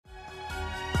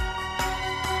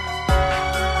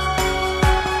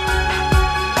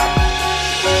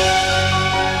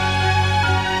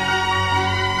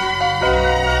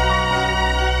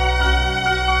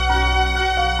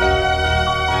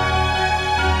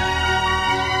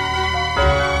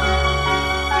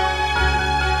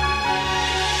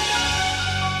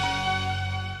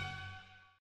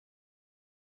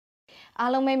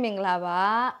အားလုံးပဲမင်္ဂလာပါ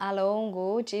အားလုံး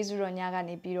ကိုကျေးဇူးတော်ညက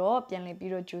နေပြီးတော့ပြန်လည်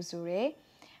ပြီးတော့ကြိုဆိုရယ်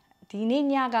ဒီနေ့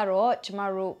ညကတော့ကျမ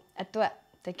တို့အတွက်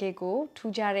တကယ်ကို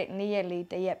ထူးခြားတဲ့နေ့ရက်လေး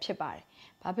တစ်ရက်ဖြစ်ပါတယ်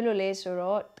ဘာဖြစ်လို့လဲဆို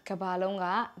တော့ကဘာလုံးက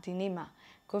ဒီနေ့မှာ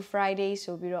Good Friday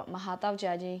ဆိုပြီးတော့မဟာတောက်ကြ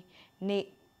ခြင်းနေ့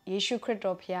ယေရှုခရစ်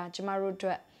တော်ဖခင်ကျမတို့အတွ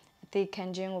က်အသေးခံ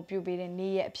ခြင်းကိုပြုပေးတဲ့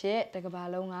နေ့ရက်အဖြစ်တကဘာ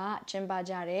လုံးကကျင်းပ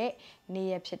ကြတဲ့နေ့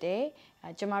ရက်ဖြစ်တယ်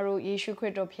ကျမတို့ယေရှုခရ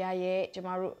စ်တော်ဖခင်ရဲ့ကျ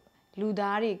မတို့လူ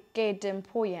သားတွေကယ်တင်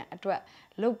ဖို့ရန်အတွက်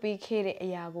လုပ်ပေးခဲ့တဲ့အ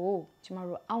ရာကိုကျမ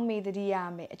တို့အောက်မေ့သတိရ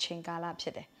မယ်အချိန်ကာလဖြ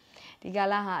စ်တယ်ဒီကာ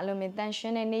လဟာအလွန်မြင့်တန်ရှ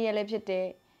င်းတဲ့နေ့ရက်လည်းဖြစ်တယ်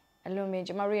အလွန်မြင့်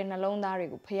ကျမတို့ရဲ့နှလုံးသားတွေ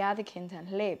ကိုဖခင်သခင်ထံ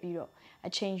လှည့်ပြီးတော့အ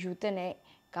ချိန်ယူတဲ့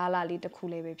ကာလလေးတစ်ခု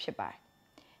လေးပဲဖြစ်ပါတယ်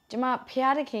ကျမဖခ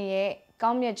င်သခင်ရဲ့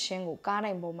ကောင်းမြတ်ခြင်းကိုကား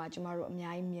နိုင်ပေါ်မှာကျမတို့အ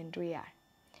များကြီးမြင်တွေ့ရတယ်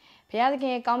ဖခင်သခ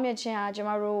င်ရဲ့ကောင်းမြတ်ခြင်းဟာကျ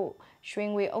မတို့ရွှေ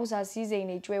ငွေဥစ္စာစည်းစိမ်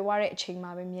တွေကျွယ်ဝတဲ့အချိန်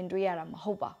မှာပဲမြင်တွေ့ရတာမ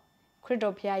ဟုတ်ပါခရစ်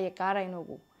တော်ဖခင်ရဲ့ကားတိုင်းတို့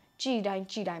ကိုကြည်တိုင်း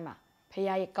မှာဖခင်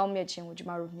ရဲ့ကောင်းမြတ်ခြင်းကိုကျ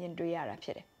မတို့မြင်တွေ့ရတာဖြ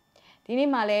စ်တယ်ဒီနေ့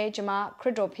မှာလည်းကျမခရ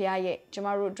စ်တော်ဖခင်ရဲ့ကျမ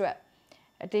တို့အတွက်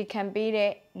အသေးခံပေး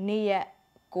တဲ့နေ့ရက်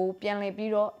ကိုပြန်လည်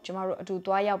ပြီးတော့ကျမတို့အတူ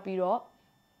သွားရောက်ပြီးတော့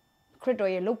ခရစ်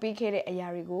တော်ရဲ့လုပ်ပေးခဲ့တဲ့အရာ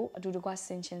တွေကိုအတူတကွဆ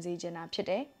င်ခြင်စေချင်တာဖြစ်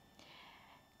တယ်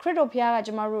ခရစ်တော်ဖခင်က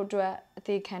ကျမတို့အတွက်အ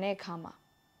သေးခံတဲ့အခါမှာ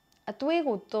အသွေး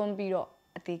ကိုသွန်းပြီးတော့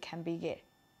အသေးခံပေးခဲ့တယ်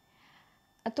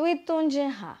အသွေးသွန်းခြ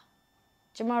င်းဟာ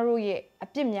ကျမတို့ရဲ့အ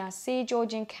ပြစ်များဆေးကြော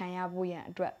ခြင်းခံရဖို့ရန်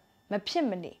အတွက်မဖြစ်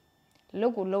မနေလု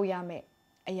ပ်ကိုလုပ်ရမယ်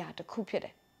အရာတစ်ခုဖြစ်တ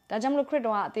ယ်ဒါကြောင့်မလို့ခရစ်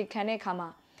တော်ကအသေးခံတဲ့အခါမှာ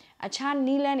အခြား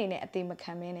နီးလန်းနေနဲ့အသေးမ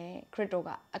ခံမင်းနဲ့ခရစ်တော်က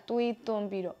အသွေးသွန်း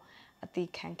ပြီးတော့အသေး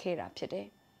ခံခဲ့တာဖြစ်တယ်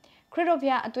ခရစ်တော်ဘု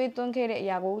ရားအသွေးသွန်းခဲ့တဲ့အ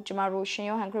ရာကိုကျမတို့ရှင်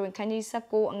ယောဟန်ခရစ်ဝင်ခန်းကြီး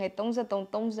19အငယ်33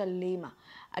 34မှာ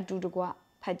အတူတကွ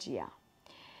ဖတ်ကြည့်အောင်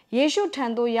ယေရှုထံ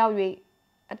သို့ရောက်၍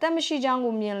အသက်မရှိကြောင်း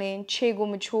ကိုမြင်လင်ခြေကို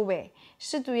မချိုးပဲစ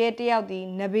စ်သူရဲ့တယောက်သည်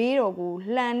နဘေးတော်ကို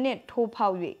လှန်နှင့်ထိုးဖော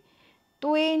က်၍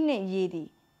သွေးနှင့်ရေသည်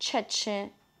ချက်ချင်း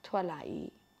ထွက်လာ၏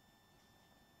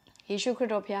ယေရှုခရစ်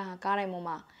တော်ဘုရားဟာကားတိုင်းပေါ်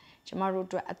မှာကျမတို့အ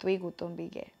တွက်အသွေးကိုသွန်း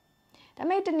ပေးခဲ့ဒါပေ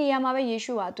မဲ့တနေရာမှာပဲယေ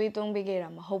ရှုကအသွေးသွန်းပေးခဲ့တာ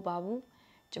မဟုတ်ပါဘူး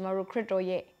ကျမတို့ခရစ်တော်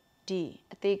ရဲ့ဒီ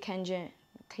အသေးခံခြင်း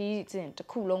ခရီးစဉ်တစ်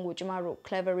ခုလုံးကိုကျမတို့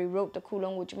Calvary Road တစ်ခု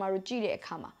လုံးကိုကျမတို့ကြည့်တဲ့အ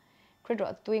ခါမှာခရစ်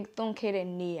တော်အသွေးသွန်းခဲ့တဲ့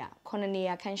နေရာ9နေ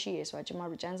ရာခန့်ရှိရဆိုတာကျမ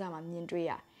တို့ကျမ်းစာမှာမြင်တွေ့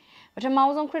ရတယ်ပထမ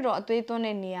ဆုံးခရစ်တော်အသွေးသွန်း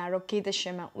တဲ့နေရာတော့ဂေသရှ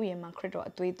မန်ဥယျာဉ်မှာခရစ်တော်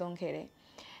အသွေးသွန်းခဲ့တယ်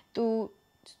သူ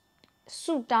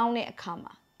ဆုတောင်းတဲ့အခါ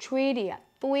မှာချွေးတွေက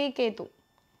သွေးကဲ့သို့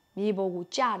မြေပေါ်ကို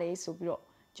ကျတယ်ဆိုပြီးတော့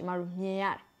ကျမတို့မြင်ရ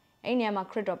တယ်အဲ့ဒီနေရာမှာ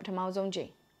ခရစ်တော်ပထမဆုံးချိန်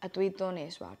အသွေးသွန်းတ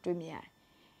ယ်ဆိုတာတွေ့မြင်ရတယ်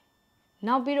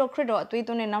နောက်ပြီးတော့ခရစ်တော်အသွေး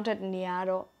သွန်းတဲ့နောက်ထပ်နေရာက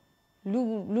တော့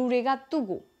လူတွေကသူ့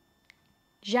ကို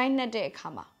ရိုက်နှက်တဲ့အခါ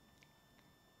မှာ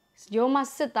ယောမ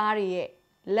စစ်သားတွေရဲ့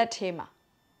လက်ထဲမှာ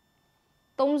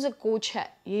36ချက်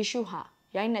ယေရှုဟာ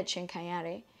ရိုက်နှက်ခြင်းခံရတ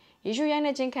ယ်ယေရှုရိုက်နှ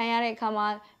က်ခြင်းခံရတဲ့အခါမှာ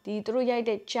သူတို့ရိုက်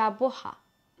တဲ့ကြာပွတ်ဟာ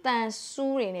တန်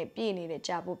ဆူးတွေနဲ့ပြည့်နေတဲ့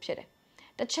ကြာပွတ်ဖြစ်တယ်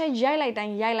တစ်ချက်ရိုက်လိုက်တို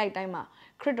င်းမှာ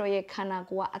ခရစ်တော်ရဲ့ခန္ဓာ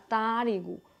ကိုယ်ကအသားတွေ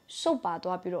ကိုစုပ်ပါ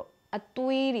သွားပြီးတော့အ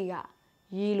သွေးတွေက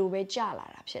ရေလိုပဲကျလာ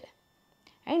တာဖြစ်တယ်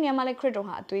အဲ့ဒီနေရာမှာလည်းခရစ်တော်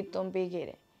ဟာအသွေးသွန်းပေးခဲ့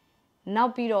တယ်နော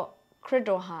က်ပြီးတော့ခရစ်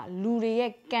တော်ဟာလူတွေ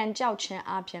ရဲ့ကံကြောက်ခြင်း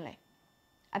အပြင်လေ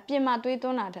အပြင်မှာသွေးသွ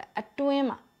န်းတာတဲ့အတွင်း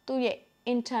မှာသူ့ရဲ့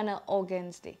internal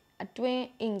organs တွေအတွင်း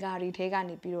အင်္ဂါတွေထဲက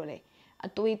နေပြီးတော့လေအ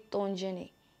သွေးသွန်းခြင်းတွေ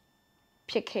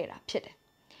ဖြစ်ခဲ့တာဖြစ်တယ်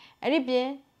အဲ့ဒီပြင်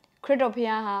ခရစ်တော်ဘု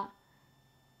ရားဟာ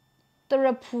တရ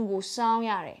ဖူကိုစောင်း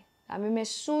ရတယ်ဒါပေမဲ့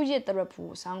စူးရစ်တရဖူ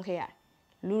ကိုစောင်းခဲ့ရတယ်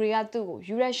လူတွေကသူ့ကို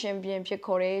ယူရရှင်ပြန်ဖြစ်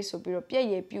ခေါ်တယ်ဆိုပြီးတော့ပြည့်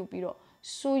ရည်ပြုတ်ပြီးတော့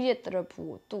စူးရစ်တရဖူ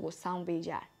ကိုသူ့ကိုစောင်းပေး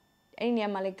ကြတယ်အဲ့ဒီနေရာ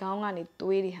မှာလေခေါင်းကနေ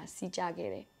သွေးတွေဟာစီးကျခဲ့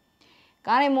တယ်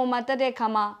ကားရဲ့မော်မှာတက်တဲ့အခါ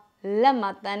မှာလက်မှာ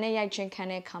တန်နဲ့ရိုက်ခြင်းခံ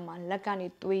တဲ့အခါမှာလက်ကနေ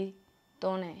သွေး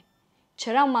သွန်းတယ်ခြေ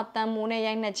ထောက်မှာတန်မိုးနဲ့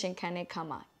ရိုက်နှက်ခြင်းခံတဲ့အခါ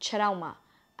မှာခြေထောက်မှာ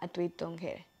အသွေးသွန်း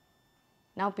ခဲ့တယ်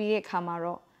နောက်ပြီးတဲ့အခါမှာ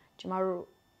တော့ကျမတို့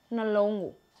နှလုံး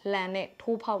ကိုလှန်နဲ့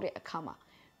ထိုးဖောက်တဲ့အခါမှာ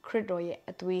ခရစ်တော်ရဲ့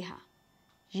အသွေးဟာ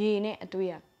ရေနဲ့အသွေး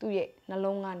ဟာသူ့ရဲ့နှ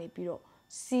လုံးကနေပြီးတော့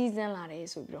စီးဆင်းလာတယ်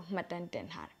ဆိုပြီးတော့မှတ်တမ်းတင်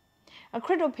ထားတယ်ခ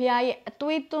ရစ်တော်ဘုရားရဲ့အ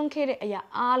သွေးသွန်းခဲ့တဲ့အရာ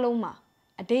အားလုံးမှာ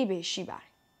အတိတ်ပဲရှိပါတယ်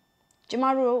ကျမ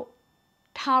တို့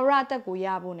ထာဝရအသက်ကိုရ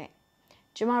ဖို့နဲ့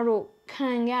ကျမတို့ခံ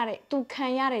ရတဲ့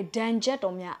ဒဏ်ချက်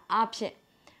တော်များအားဖြင့်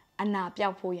အနာပြော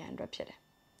က်ဖို့ရန်အတွက်ဖြစ်တယ်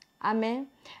အာမင်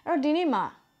အဲ့တော့ဒီနေ့မှာ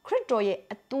ခရစ်တော်ရဲ့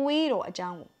အသွေးတော်အကြော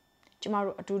င်းကိုကျမ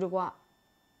တို့အတူတကွ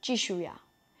ကြည့်ရှုရအောင်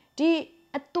ဒီ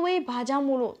အသွေးဘာကြောင့်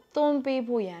မို့လို့သွန်းပေး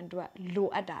ဖို့ရန်အတွက်လို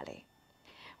အပ်တာလဲ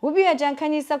ဝိပယကျမ်းခ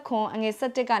န်းကြီး7အငယ်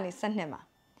17ကနေ12မှာ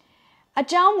အ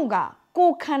ကြောင်းမူကားကို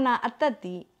ခန္ဓာအသက်သ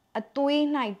ည်အသွေး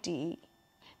၌တည်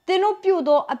သင်တို့ပြု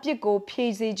သောအပြစ်ကိုဖြေ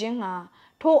စေခြင်းငှာ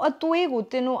ထိုအသွေးကို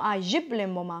သင်တို့အားရစ်ပလ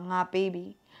င်ပေါ်မှာငါပေးပြီ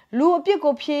လူအပြစ်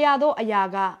ကိုဖြေရသောအရာ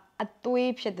ကအ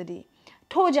သွေးဖြစ်သည်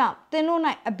ထို့ကြောင့်သင်တို့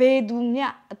၌အဘယ်သူမျှ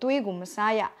အသွေးကိုမ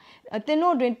စားရသင်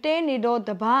တို့တွင်တဲနေသောတ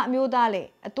ပါးအမျိုးသားလည်း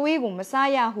အသွေးကိုမစား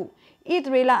ရဟု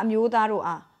Israel amyodaro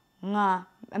nga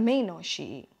amino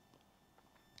shi.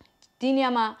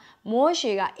 Dinyama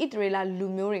Moshe Israel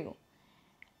lumurigo.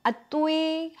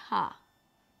 Atui ha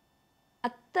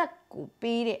ataku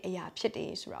pere aya pite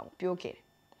is round pyoke.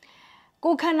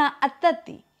 Kokana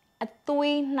atati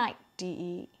atui night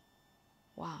de.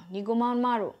 Wow, Nigoman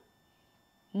Maro.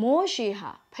 Moshe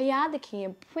ha paya the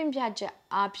king Pimpiaja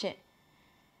option.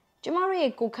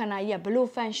 Jamari kokana ya below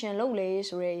function low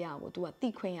lays or ya would do a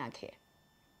thick queen at here.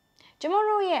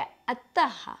 Jamaro ye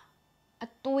ataha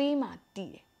atuima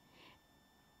de.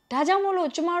 Dajamolo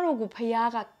Jamaro go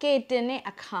payaga ketene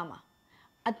akama.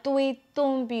 Atui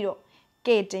tombiro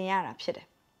ketanyara pite.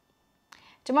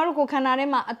 Jamaro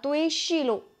kokanarema atui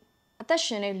shilo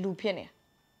atashene lupine.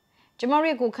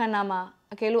 Jamari kokanama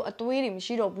a kelo atui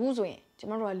mishiro buzoe.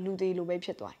 Jamaro lude lube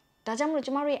pitwai. Dajamolo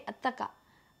Jamari ataka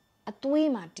atui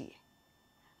mati.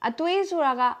 Atui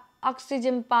suraga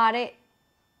oxygen pare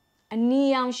a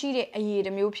neon sheet a year the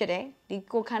mupire. The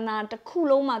kokana the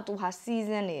kuloma to her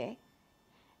season eh.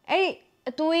 A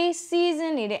two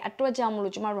season it at two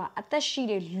jamulumara at the sheet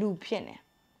lupine.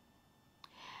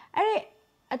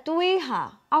 A two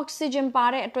ha oxygen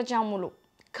pare at jamulu.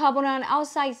 Carbon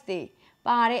outside stay.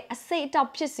 Pare a set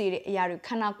up chissy yaru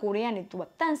kana korean to a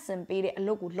tansen bede a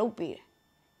local low bede.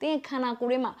 Then kana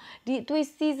korema the two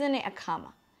season a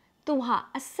kama. To ha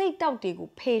a set out digu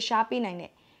pay sharp in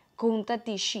it. Gunta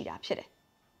di sheet up shit.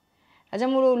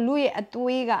 Ajamuro Louis at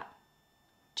Tuiga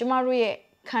Jamarie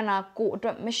kana go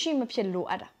machine pillow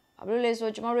ada. Abule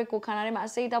so Jamarico canarima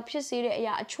set up pissy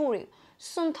a chori,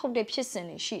 sun top de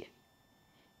pissin she.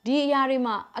 Di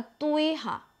yarima a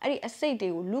tuiha, a say de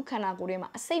lucana gorema,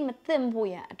 a say matem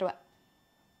boya at what.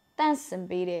 Dancing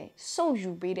bede, so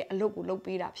you bede a local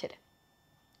beat up shit.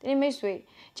 Then makes way,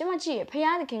 Jamaji,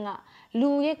 Payanakinga,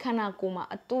 Louis cana goma,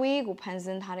 a tuigo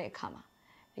pansin had a kama.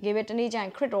 They gave it an agent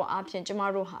and crittle option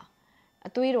Jamaroha. A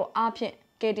tuido option.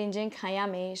 Getting Jen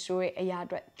Kayame, Suri a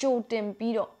yard, Joe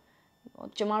Dembido,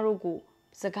 Jamarugu,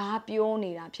 Zagapio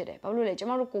need up today. Pablo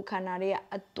Jamaruku Canaria,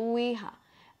 a tuiha,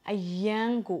 a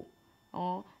yango,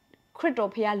 or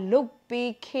Critopia look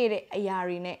big kere a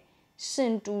yarine,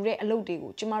 send to re a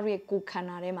lodigo, Jamaria go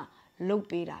canarema, look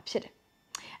big up today.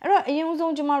 A young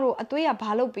zone Jamaru, a tuia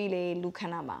palo bile,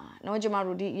 Lucanama, no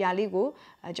Jamaru di Yaligo,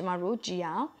 a Jamaru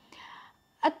Gia,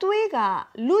 a tuiga,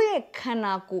 Louis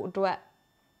Canaco, do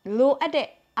low at the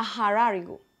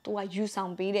Ahararigo to a use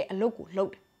sound be a local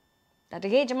load. That the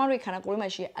gate Jamari can agree my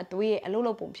shit at the way a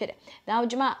lolo pump shit. Now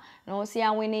Jama, no see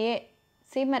how when it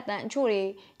say met that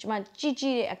chori, Jama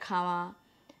Gigi a kama.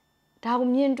 Tau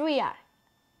mean doya.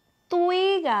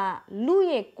 Tuiga,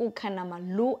 Louis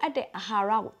Kukanama, low at the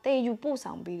Ahara, they you both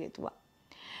sound be it to her.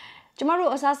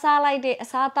 Jamaru asasa like the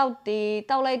asat out the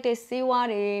tau like the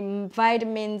seawater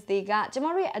vitamins they got.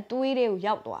 Jamari a tuide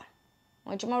outdoor.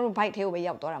 Jamaru bite here way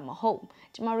out my home.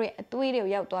 Jamari a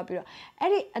tuide out to a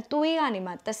Eddie a tui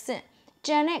anima, the sin.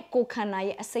 Janet go can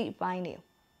I a say by nail.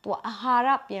 To a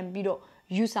harap and bido,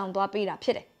 you sound to a bit up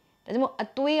pity. The more a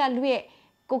tui a lue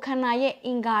go can I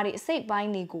ingari say by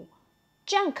nigo.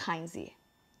 Jan kindsy.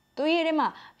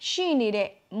 Tuirema, she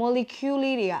needed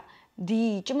moleculia.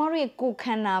 The Jamari go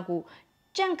canago.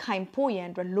 Jan kind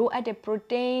poyant low at the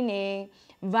protein.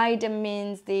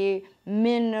 Vitamins, the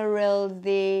minerals,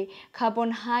 the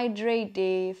carbohydrate,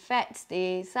 the fats,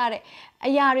 the sare. A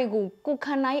yarigo, go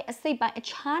can I say by a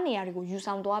chani yarigo, you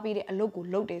sound to be a local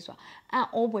low days, and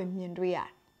over mean do ya.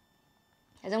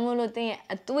 As I'm going to think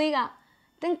a twiga,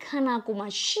 then can I go my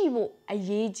shivo a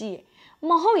yeji.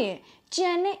 Mahoye,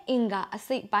 Janet Inga a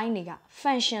say by nigga,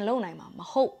 fashion low name,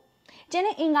 maho.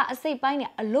 Janet Inga a say by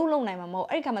a low name, mo,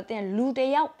 Ericamatin,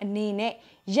 lude out, and nene,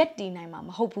 yet the name,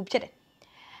 maho poop chit.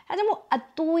 A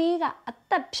tuiga a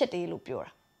tapshete lupura.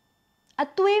 A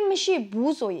tui mishi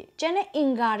buzoy, Janet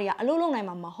Ingaria, a lolo name,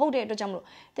 a hold it to Jamlo,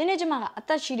 then a jamaga a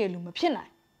tachi de lumapina.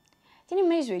 Then he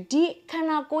makes with D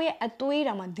canacoye a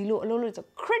tuira mandilo, a lolo to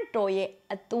critoye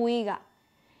a tuiga.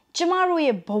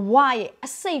 Jamaroye bawaye, a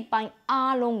say by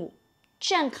a longo,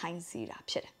 Jankine seed up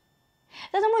shit.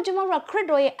 That's what Jamara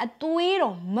critoye a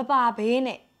tuiro, maba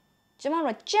bene.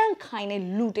 Jamara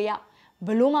Jankine lutea,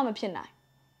 Baloma mapina.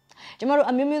 Jamaru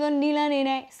a mimidan Nilan in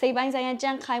a say by Saya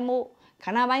Jan Kaimo,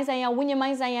 Canabine Saya,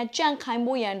 Winyaman Saya, Jan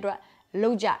Kaimo Yandra,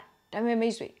 Loja, Dame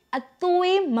Mesui, a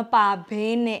tui mapa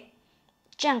bene,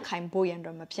 Jan Kaimo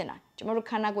Yandra Mapina, Jamaru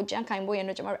Kanago Jan Kaimo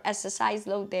and Jamaru exercise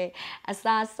low day, a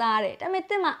sa sare,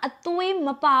 Dametema, a tui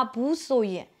mapa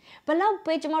busoye, but now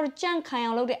page Jamaru Jan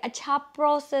Kayan loaded a chap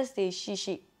process de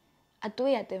shishi, a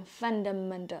tui at the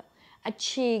fundamental, a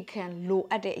chicken low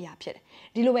at the yapet.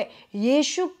 Diluwe,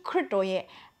 Yeshu Kritoye.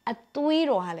 A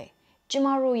tuiro hale,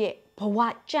 Jamaru ye, ဘဝ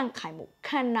ကြန့်ခိုင်မှုခ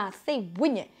န္ဓာစိတ်ဝိ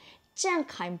ညာဉ်ကြန့်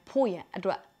ခိုင်ဖို့ရန်အ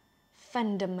တွက်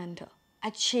fundamental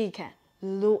အခြေခံ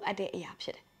လိုအပ်တဲ့အရာဖြ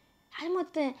စ်တယ်။ဒါကြောင့်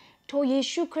သင်ထိုယေ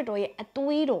ရှုခရစ်တော်ရဲ့အ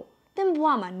သွေးတော်သင်ဘဝ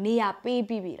မှာနေရာပေး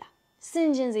ပြီးပြီလားစင်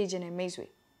ကြင်စေခြင်းနဲ့မိတ်ဆွေ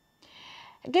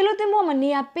အကယ်လို့သင်ဘဝမှာနေ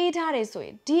ရာပေးထားတယ်ဆိုရ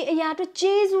င်ဒီအရာအတွက်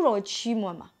ကျေးဇူးတော်ချီးမွ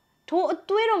မ်းပါထိုအ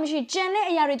သွေးတော်မရှိကြံတဲ့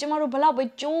အရာတွေကျမတို့ဘလောက်ပဲ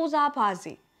စူးစမ်းပါ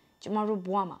စေကျမတို့ဘ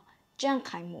ဝမှာကြန့်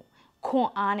ခိုင်မှုခွန်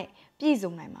အားနဲ့ပြည့်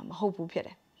စုံနိုင်မှာမဟုတ်ဘူးဖြစ်တ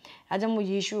ယ်။ဒါကြောင့်မို့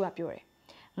ယေရှုကပြောတယ်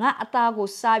ငါအသားကို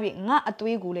စားပြီးငါအ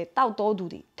သွေးကိုလည်းတောက်တော်သူ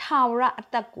သည်ထာဝရအ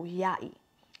သက်ကိုရ၏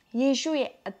ယေရှု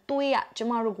ရဲ့အသွေးကကျ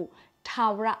မတို့ကိုထာ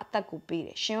ဝရအသက်ကိုပေးတ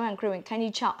ယ်ရှင်ယောဟန်ခရစ်ဝင်ခန်း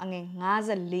ကြီး6အငယ်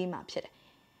54မှာဖြစ်တယ်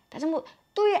ဒါကြောင့်မို့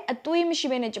သူ့ရဲ့အသွေးမရှိ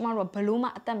ဘဲနဲ့ကျမတို့ကဘလို့မှ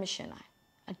အသက်မရှင်နိုင်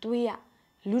အသွေးက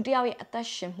လူတစ်ယောက်ရဲ့အသက်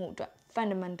ရှင်မှုအတွက်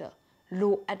fundamental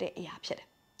လိုအပ်တဲ့အရာဖြစ်တယ်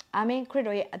အာမင်ခရစ်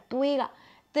တော်ရဲ့အသွေးက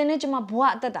သင်နဲ့ကျမဘဝ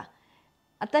အ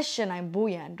သက်ရှင်နိုင်ဖို့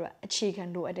ရန်အတွက်အခြေခံ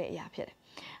လိုအပ်တဲ့အရာဖြစ်တယ်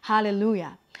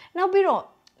hallelujah နောက်ပြီးတော့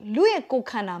လူရဲ့ကိုယ်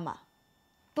ခန္ဓာမှာ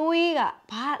သွေးက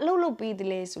ဘာအလုပ်လုပ်ပေးတယ်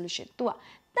လဲဆိုလို့ရှိရင် तू က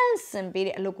တန့်စင်ပေး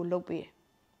တဲ့အလုပ်ကိုလုပ်ပေးတယ်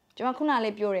ကျွန်မခုန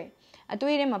လေးပြောတယ်အ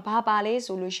သွေးထဲမှာဘာပါလဲ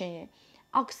ဆိုလို့ရှိရင်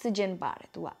အောက်ဆီဂျင်ပါတယ်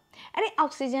तू ကအဲ့ဒီအော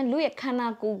က်ဆီဂျင်လူရဲ့ခန္ဓာ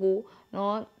ကိုယ်ကို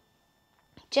နော်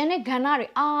ကျန်တဲ့ကဏ္ဍတွေ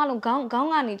အားလုံးခေါင်း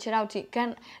ကနေခြေထောက်ထိ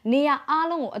နေရာအား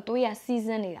လုံးကိုအသွေးကစီးဆ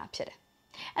င်းနေတာဖြစ်တယ်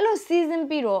အဲ့လိုစီးဆင်း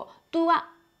ပြီးတော့ तू က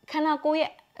ခန္ဓာကိုယ်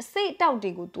ရဲ့အစိတ်အတောက်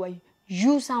တွေကို तू က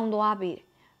ယူဆောင်သွားပေးတယ်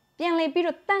ပြန်လေပြီး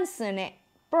တော့တန့်စင်တဲ့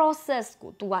process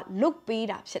ကို तू ကလုပ်ပေး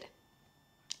တာဖြစ်တယ်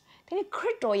ဒီနေ့ခရ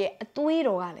စ်တော်ရဲ့အသွေး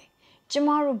တော်ကလည်းကျမ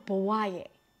တို့ဘဝရဲ့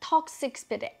toxic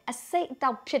ဖြစ်တဲ့အစိတ်အ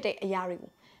တောက်ဖြစ်တဲ့အရာတွေ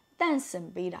ကိုတန့်စင်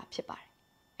ပေးတာဖြစ်ပါတယ်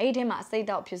အဲ့ဒီထဲမှာအစိတ်အ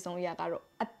တောက်ဖြစ်ဆုံးအရာကတော့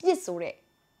အပြစ်ဆိုတဲ့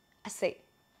အစိတ်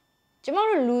ကျမ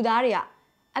တို့လူသားတွေက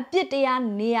အပြစ်တရား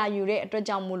နေရာယူတဲ့အတွက်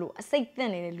ကြောင့်မို့လို့အစိတ်သ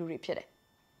င့်နေတဲ့လူတွေဖြစ်တယ်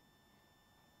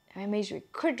ဒါပေမဲ့မိတ်ဆွေ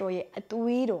ခရစ်တော်ရဲ့အ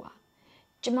သွေးတော်က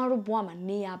ကျမတို့ဘဝမှာ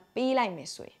နေရာပေးလိုက်မယ်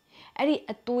ဆိုရင်အဲ့ဒီ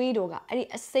အသွေးတော်ကအဲ့ဒီ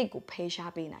အစိတ်ကိုဖယ်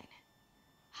ရှားပေးနိုင်တယ်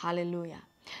ဟာလေလုယာ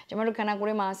ကျမတို့ခန္ဓာကိုယ်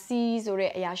ထဲမှာစီးဆို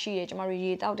တဲ့အရာရှိရကျမတို့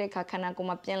ရေတောက်တဲ့ခါခန္ဓာကိုယ်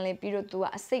မှာပြန်လည်ပြီးတော့သူက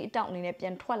အစိတ်အတောက်အနေနဲ့ပြ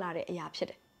န်ထွက်လာတဲ့အရာဖြစ်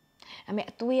တယ်။ဒါပေမဲ့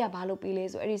အသွေးကဘာလို့ပေးလဲ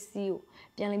ဆိုအဲ့ဒီစီးကို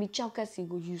ပြန်လည်ပြီးကြောက်ကက်စီ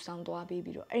ကိုယူဆောင်သွားပြီး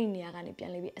တော့အဲ့ဒီနေရာကနေပြ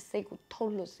န်လည်ပြီးအစိတ်ကိုထု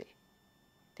တ်လွတ်စေ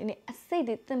။ဒီနေ့အစိတ်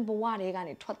တွေသင်ဘဝတွေက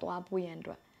နေထွက်သွားဖို့ရန်အ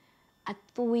တွက်အ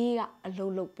သွေးကအ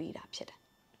လုံးလုံးပေးတာဖြစ်တယ်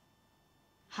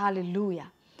။ဟာလေလုယာ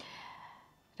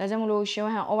ဒါကြောင့်မလို့ရှင်ဟ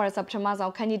န် over စပထမဆော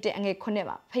င်ခန်းကြီးတဲ့အငယ်9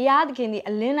ပါဖျားသခင်သည်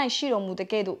အလင်း၌ရှိတော်မူတဲ့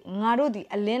ကဲ့သို့ငါတို့သည်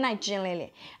အလင်း၌ကျင်လဲလေ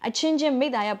အချင်းချင်းမိ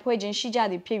သားရဖွဲ့ခြင်းရှိကြ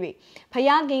သည်ဖြစ်၍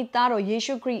ဖျားခင်သားတော်ယေ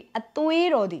ရှုခရစ်အသွေး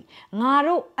တော်သည်ငါ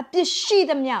တို့အပြစ်ရှိ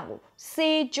သမျှကိုစေ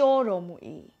ကြောတော်မူ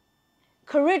၏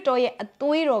ခရစ်တော်ရဲ့အ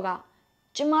သွေးတော်က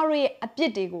ကျမတို့ရဲ့အပြ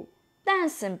စ်တွေကိုတန့်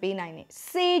စင်ပေးနိုင်တယ်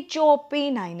စေကြော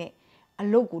ပေးနိုင်တဲ့အ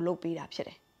လုပ်ကိုလုပ်ပေးတာဖြစ်တ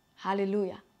ယ်ဟာလေလု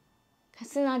ယာ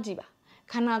စဉ်းစားကြည့်ပါ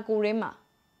ခန္ဓာကိုယ်ထဲမှာ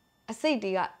အစိတ်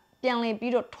တွေကပြန်လည်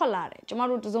ပြီးတော့ထွက်လာတယ်ကျမ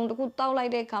တို့တစုံတစ်ခုတောက်လို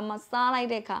က်တဲ့အခါမှာစားလိုက်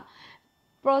တဲ့အခါ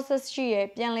process ရှိရ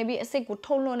ပြန်လည်ပြီးအစိတ်ကို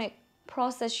ထုတ်လွှတ်တဲ့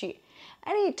process ရှိ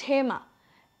အဲ့ဒီအဲမှာ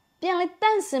ပြန်လည်တ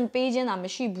န့်စင်ပေးခြင်းသာမ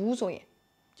ရှိဘူးဆိုရင်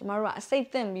ကျမတို့ကအစိတ်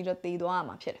သင့်ပြီးတော့တည်သွားရ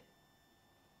မှာဖြစ်တယ်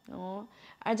နော်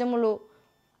အဲကြောင့်မလို့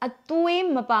အသွေး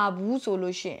မပါဘူးဆို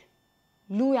လို့ရှိရင်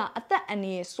လူရအသက်အန္တ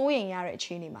ရာယ်စိုးရိမ်ရတဲ့အ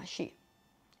ခြေအနေမှာရှိ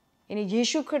တယ်ဒီယေ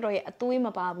ရှုခရစ်တော်ရဲ့အသွေးမ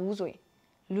ပါဘူးဆိုရင်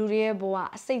လူတွေရဲ့ဘဝ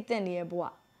အစိတ်သင့်နေတဲ့ဘဝ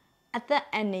အသက်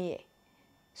အန္တရာယ်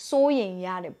စိုးရိမ်ရ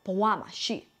တဲ့ဘဝမှာ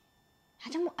ရှိဒါ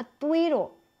ကြောင့်မို့အသွေးတော်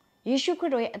ယေရှုခရ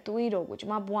စ်တော်ရဲ့အသွေးတော်ကိုကျွ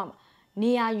န်မဘဝမှာ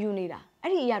နေရာယူနေတာ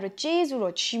အဲ့ဒီအရာတော့ကျေးဇူး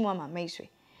တော်ချီးမွမ်းမှာမိတ်ဆွေ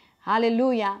ဟာလေလု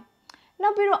ယာနော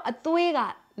က်ပြီးတော့အသွေးက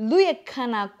လူရဲ့ခ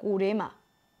န္ဓာကိုယ်ထဲမှာ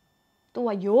သူက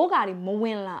ယောဂါတွေမဝ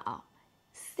င်လာအောင်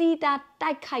စီတာ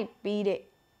တိုက်ခိုက်ပေးတဲ့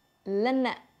လက်န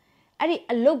က်အဲ့ဒီ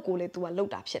အလုတ်ကိုလေသူကလု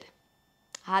တ်တာဖြစ်တယ်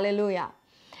ဟာလေလုယာ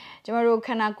ကျွန်တော်တို့ခ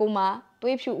န္ဓာကိုယ်မှာ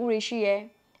သွေးဖြူဥတွေရှိရဲ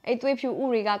အဲ့သွေးဖြူဥ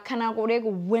တွေကခန္ဓာကိုယ်တွေ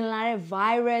ကိုဝင်လာတဲ့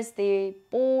virus တွေ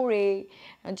ပိုးတွေ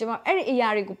ကျွန်တော်အဲ့ဒီအရာ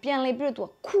တွေကိုပြန်လည်ပြီးတော့သူက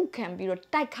ခုခံပြီးတော့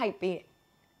တိုက်ခိုက်ပေးတယ်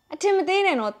အထင်မသေး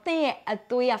နဲ့တော့သင်ရဲ့အ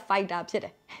သွေးက fighter ဖြစ်တ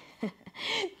ယ်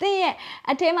သင်ရဲ့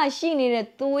အထဲမှာရှိနေတဲ့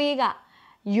သွေးက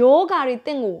ယောဂါတွေသ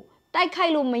င်ကိုတိုက်ခို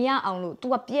က်လို့မရအောင်လို့သူ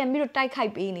ကပြန်ပြီးတော့တိုက်ခို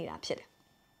က်ပေးနေတာဖြစ်တယ်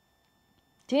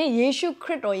ဒီနေ့ယေရှုခရ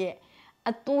စ်တော်ရဲ့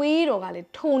အသွေးတော်ကလည်း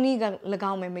ထိုနည်းက၎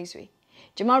င်းပဲမိတ်ဆွေ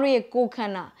ကျမတို့ရဲ့ကိုယ်ခ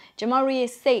န္ဓာကျမတို့ရဲ့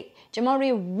စိတ်ကျမတို့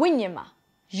ရဲ့ဝိညာဉ်မှာ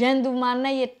ယန္တုမာန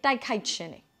ရဲ့တိုက်ခိုက်ခြ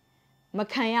င်းတွေမ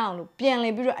ခံရအောင်လို့ပြန်လ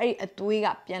ည်ပြီးတော့အဲ့ဒီအသွေးက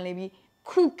ပြန်လည်ပြီး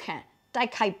ခုခံတို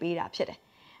က်ခိုက်ပေးတာဖြစ်တယ်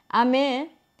အာမင်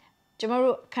ကျမ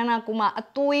တို့ခန္ဓာကိုယ်မှာအ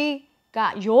သွေးက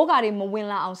ယောဂါတွေမဝင်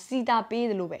လာအောင်စီတာပေး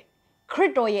တယ်လို့ပဲခရ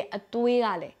စ်တော်ရဲ့အသွေးက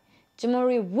လည်းကျမ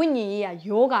တို့ရဲ့ဝိညာဉ်ရေးရ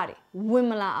ယောဂါတွေဝင်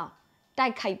မလာအောင်တို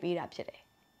က်ခိုက်ပေးတာဖြစ်တယ်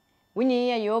ဝိညာဉ်ရေး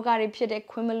ရယောဂါတွေဖြစ်တဲ့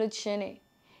ခွင့်မလွတ်ခြင်းတွေ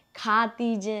ခါ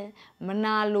တီးခြင်းမ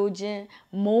နာလိုခြင်း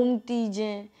မုန်းတီးခြ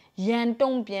င်းရန်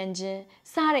တုံ့ပြန်ခြင်း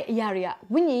စတဲ့အရာတွေက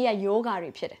ဝိညာဉ်ရေးယောဂါ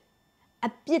တွေဖြစ်တယ်အ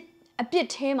ပြစ်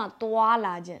ထဲမှာတွာ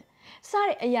လာခြင်းစ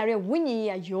တဲ့အရာတွေဝိညာဉ်ရေး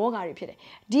ယောဂါတွေဖြစ်တယ်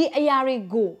ဒီအရာတွေ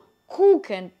ကိုခု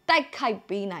ခံတိုက်ခိုက်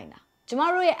ပေးနိုင်တာကျမ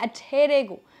တို့ရဲ့အထဲတွေ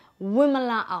ကိုဝင်မ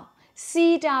လာအောင်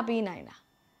စီးတားပေးနိုင်တာ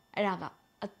အဲ့ဒါက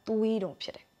အသွေးတော်ဖြ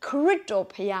စ်တယ်ခရစ်တော်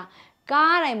ဖခင်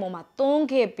ကားတိုင်းပေါ်မှာသွန်း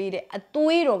ခဲ့ပေးတဲ့အ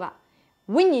သွေးတော်က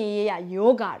ဝိညာဉ်ရေး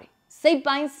ယောဂါတွေစိတ်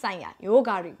ပိုင်းဆိုင်ရာယော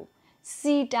ဂါတွေကို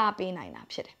စီးတားပေးနိုင်တာ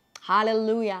ဖြစ်တယ်ဟာလေ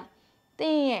လုယာသ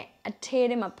င်ရဲ့အထဲ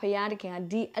ထဲမှာဖခင်တခင်က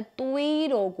ဒီအသွေး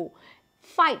တော်ကို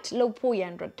fight လုပ်ဖို့ရ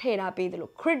န်အတွက်ထည့်ထားပေးတယ်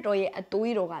လို့ခရစ်တော်ရဲ့အ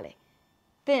သွေးတော်ကလည်း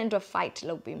သင်အတွက် fight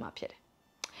လုပ်ပေးမှာဖြစ်တယ်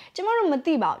ကျမတို့မ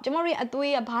သိပါဘူးကျမတို့ရဲ့အ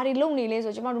သွေးကဘာတွေလုပ်နေလဲ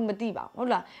ဆိုကျမတို့မသိပါဘူးဟုတ်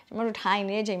လားကျမတို့ထိုင်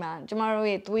နေတဲ့အချိန်မှာကျမတို့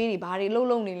ရဲ့သွေးတွေဘာတွေလု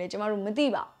ပ်နေလဲကျမတို့မသိ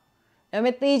ပါဘူးဒါပေ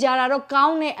မဲ့သေချာတာတော့ကော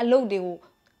င်းတဲ့အလုပ်တွေကို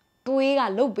သွေးက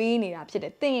လုပ်ပေးနေတာဖြစ်တ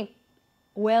ယ်သင်ရဲ့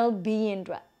well being အ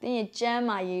တွက်သင်ရဲ့ကျန်း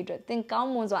မာရေးအတွက်သင်ကော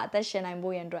င်းမွန်စွာအသက်ရှင်နိုင်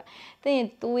ဖို့ရန်အတွက်သင်ရဲ့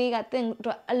သွေးကသင်အ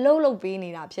တွက်အလုပ်ပေးနေ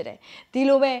တာဖြစ်တယ်ဒီ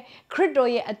လိုပဲခရစ်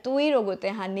တော်ရဲ့အသွေးတော်ကိုသ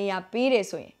င်ဟာနေရာပေးတယ်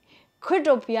ဆိုရင်ခရစ်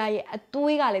တော်ဘုရားရဲ့အ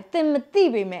သွေးကလည်းသင်မသိ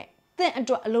ပေမဲ့သင်အ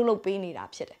တွက်အလုပ်ပေးနေတာ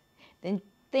ဖြစ်တယ်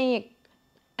သင်ရဲ့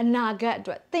အနာဂတ်အ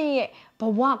တွက်သင်ရဲ့ဘ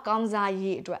ဝကောင်းစား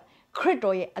ရေးအတွက်ခရစ်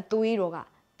တော်ရဲ့အသွေးတော်က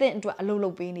သင်အတွက်အလု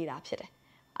ပ်ပေးနေတာဖြစ်တယ်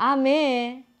အာမင်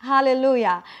ဟာလေလု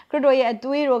ယာခရစ်တော်ရဲ့အ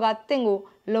သွေးတော်ကသင်ကို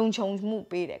လုံခြုံမှု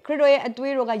ပေးတယ်ခရစ်တော်ရဲ့အ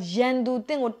သွေးတော်ကယန်သူသ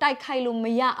င်ကိုတိုက်ခိုက်လို့မ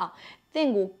ရအောင်သင်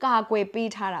ကိုကာကွယ်ပေး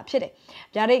ထားတာဖြစ်တယ်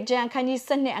ဗျာဒိတ်ကျမ်းအခန်းကြီး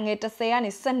7အငယ်10က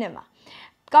နေ12မှာ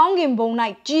ကောင်းကင်ဘုံ၌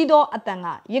ကြီးသောအတန်က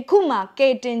ယခုမှက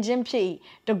ယ်တင်ခြင်းဖြစ်၏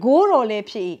တကိုးတော်လည်း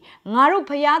ဖြစ်၏ငါတို့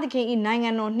ဖျားသခင်၏နိုင်ငံ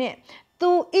တော်နှင့်သူ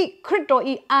ဤခရစ်တော်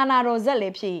ဤအာနာတော်ဇက်လ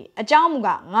ည်းဖြစ်၏အကြောင်းမူ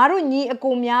ကားငါတို့ညီအ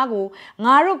ကိုများကို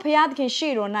ငါတို့ဖျားသခင်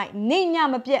ရှေ့တော်၌နေည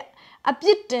မပြတ်အပြ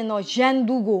စ်တင်သောရန်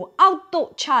သူကိုအောက်သို့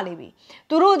ချလေပြီ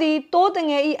သူတို့သည်တိုးတ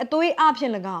ငယ်ဤအသွေးအဖြ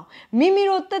စ်၎င်းမိမိ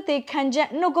တို့သက်သေခံချက်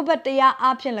နှုတ်ကပတ်တရား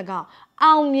အဖြစ်၎င်း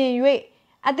အောင်မြင်၍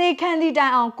အသေးခံသည့်တို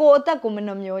င်အောင်ကိုယ်အသက်ကိုမ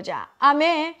နှမျောကြအာမ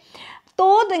င်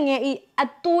တိုးတငယ်ဤအ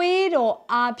သွေးတော်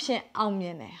အဖြစ်အောင်မြ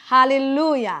င်တယ်ဟာလေလု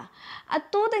ယာအ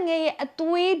တိုးတငယ်ရဲ့အ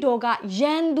သွေးတော်ကရ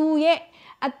န်သူရဲ့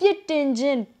အပြစ်တင်ခြ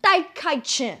င်းတိုက်ခိုက်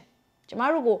ခြင်းကျမ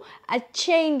တို့ကိုအ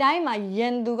ချိန်တိုင်းမှာရ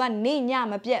န်သူကနေည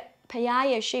မပြတ်ဖျား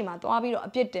ရဲ့ရှေ့မှာသွားပြီးတော့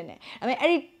အပြစ်တင်တယ်ဒါပေမဲ့အဲ့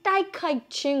ဒီတိုက်ခိုက်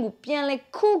ခြင်းကိုပြန်လဲ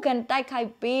ခုခံတိုက်ခိုက်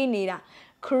ပေးနေတာ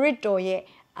ခရစ်တော်ရဲ့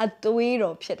အသွေး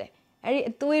တော်ဖြစ်တယ်အဲ့ဒီ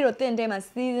အသွေးတော်တင့်တဲမှာ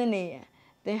စီးစင်းနေရင်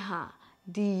သင်ဟာ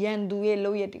ဒီရန်သူရဲ့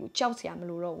လုပ်ရက်တွေကိုကြောက်စရာမ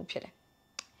လိုတော့ဘူးဖြစ်တယ်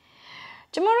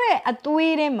ကျမတို့ရဲ့အ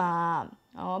သွေးထဲမှာ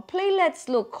platelets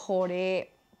လို့ခေါ်တဲ့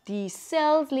ဒီ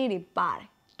cells လေးတွေပါတယ်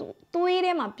သွေး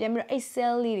ထဲမှာပြန်ပြီးတော့အဲ့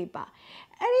cell လေးတွေပါ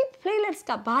အဲ့ဒီ platelets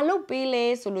ကဘာလုပ်ပေးလဲ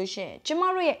ဆိုလို့ရှိရင်ကျမ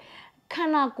တို့ရဲ့ခ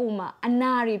န္ဓာကိုယ်မှာအ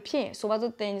နာတွေဖြစ်ဆိုပါ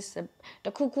စို့တင်တ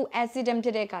ခုခု accident ဖြ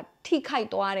စ်တဲ့အခါထိခိုက်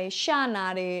သွားတယ်ရှနာ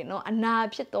တယ်เนาะအနာ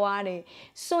ဖြစ်သွားတယ်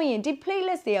ဆိုရင်ဒီ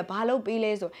platelets တွေကဘာလုပ်ပေး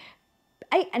လဲဆို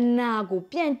အဲ့အနာကို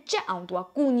ပြန်ကျက်အောင်သူက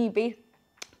ကူညီ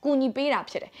ပေးတာ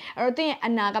ဖြစ်တယ်အဲ့တော့တင်းရဲ့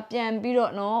အနာကပြန်ပြီး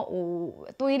တော့เนาะဟို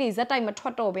အသွေးတွေဇက်တိုက်မထွ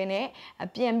က်တော့ဘဲနဲ့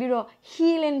ပြန်ပြီးတော့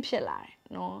healing ဖြစ်လာတယ်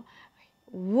เนาะ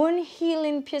wound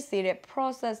healing ဖြစ်စေတဲ့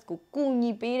process ကိုကူ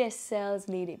ညီပေးတဲ့ cells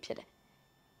လေးတွေဖြစ်တယ်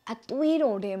အသွေး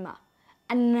တော်ထဲမှာ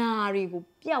အနာတွေကို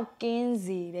ပျောက်ကင်း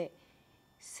စေတဲ့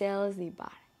cells တွေပါ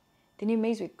တယ်ဒီနေ့မိ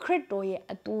တ်ဆွေခရစ်တော်ရဲ့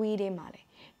အသွေးထဲမှာလေ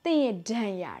တင်းရဲ့ဒ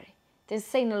ဏ်ရာတွေတင်း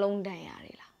စိတ်နှလုံးဒဏ်ရာ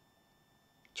တွေလား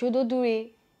ချို့တို့သူတွေ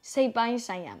စိတ်ပိုင်း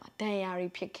ဆိုင်ရာမှာဒဏ်ရာတွေ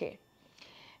ဖြစ်ခဲ့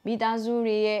မိသားစု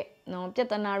တွေရဲ့နော်ပြ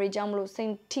ဿနာတွေကြောင့်မလို့စိ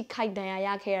တ်ထိခိုက်ဒဏ်ရာရ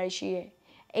ခဲ့ရရှိရဲ့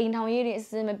အိမ်ထောင်ရေးတွေအ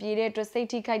စင်မပြေတဲ့အတွက်စိတ်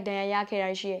ထိခိုက်ဒဏ်ရာရခဲ့ရ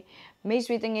ရှိရဲ့မိတ်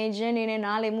ဆွေတငယ်ချင်းတွေနဲ့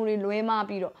နားလည်မှုတွေလွဲမှား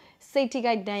ပြီးတော့စိတ်ထိ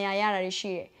ခိုက်ဒဏ်ရာရတာတွေရှိ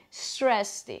ရဲ့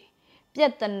stress တွေပြ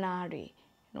ဿနာတွေ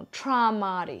နော်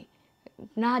trauma တွေ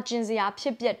နာကျင်စရာဖြ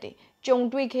စ်ပျက်တွေကြုံ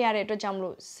တွေ့ခဲ့ရတဲ့အတွက်ကြောင့်မ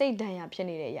လို့စိတ်ဒဏ်ရာဖြစ်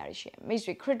နေတဲ့အရာတွေရှိရဲ့မိတ်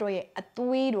ဆွေခရစ်တော်ရဲ့အ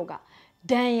သွေးတော်က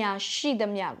ဒဏ်ရာရှိသ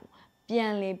မျှကိုပြ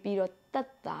န်လည်ပြီးတော့သက်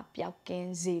သာပျောက်က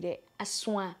င်းစေတဲ့အ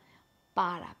စွမ်းပါ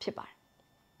တာဖြစ်ပါတယ်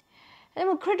။အဲဒါ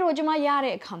မို့ခရစ်တော်ကျွန်မရ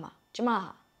တဲ့အခါမှာကျွန်မ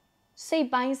စိတ်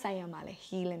ပိုင်းဆိုင်ရာမှာလည်း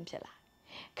healing ဖြစ်လာတယ်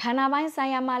။ခန္ဓာပိုင်းဆို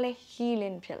င်ရာမှာလည်း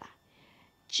healing ဖြစ်လာတယ်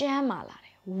။ကျမ်းမာလာတ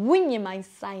ယ်။ဝိညာဉ်ပိုင်း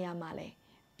ဆိုင်ရာမှာလည်း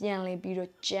ပြန်လည်ပြီး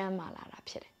တော့ကျမ်းမာလာတာ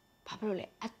ဖြစ်တယ်။ဘာဖြစ်လို့လဲ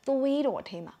အသွေးတော်အ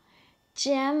ထင်းမှာကျ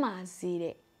မ်းမာစေ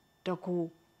တဲ့တကူ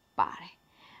ပါတယ်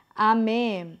။အာမ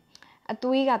င်။အ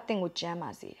သွေးကတင့်ကိုကျမ်း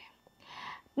မာစေတယ်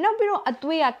နောက်ပြီးတော့အ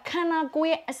သွေးကခန္ဓာကိုယ်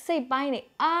ရဲ့အစိတ်ပိုင်းတွေ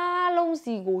အားလုံး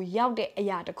စီကိုရောက်တဲ့အ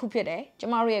ရာတစ်ခုဖြစ်တယ်ကျ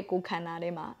မတို့ရဲ့ကိုယ်ခန္ဓာထဲ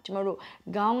မှာကျမတို့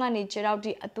ခေါင်းကနေခြေထောက်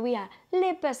ထိအသွေးကလှ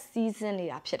ည့်ပတ်စီးဆင်းနေ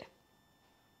တာဖြစ်တယ်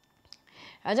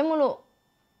အဲကြောင့်မလို့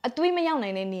အသွေးမရောက်နို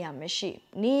င်တဲ့နေရာမရှိ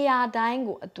နေရာတိုင်း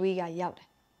ကိုအသွေးကရောက်တယ်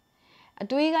အ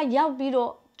သွေးကရောက်ပြီး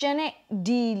တော့ကျန်တဲ့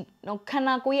ဒီခန္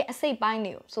ဓာကိုယ်ရဲ့အစိတ်ပိုင်း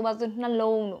တွေကိုဆိုပါစို့နှ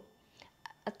လုံးတို့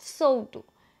အဆုပ်တို့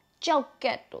ကြောက်က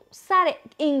က်တို့စတဲ့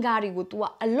အင်္ဂါတွေကို तू က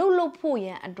အလုတ်လုတ်ဖို့ရ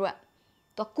န်အတွက်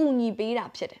तू ကူညီပေးတာ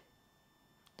ဖြစ်တယ်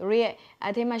သူတို့ရဲ့အ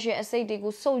ထဲမှာရှိတဲ့အစိတ်တွေ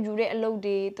ကိုစုပ်ယူတဲ့အလုပ်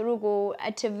တွေသူတို့ကို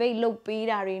activate လုပ်ပေး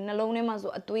တာတွေနှလုံးထဲမှာ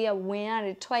ဆိုအသွေးရဝင်ရတ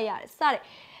ယ်ထွက်ရတယ်စတဲ့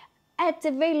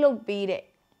activate လုပ်ပေးတဲ့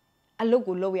အလုပ်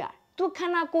ကိုလုပ်ရတယ်သူခ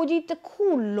န္ဓာကိုယ်ကြီးတစ်ခု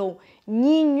လုံး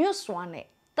ညီညွတ်စွာနဲ့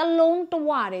တလုံးတဝ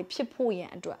တယ်ဖြစ်ဖို့ရ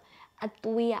န်အတွက်အ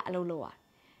သွေးရအလုပ်လုပ်ရ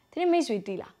တယ်ဒီမိတ်ဆွေ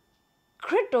သိလားခ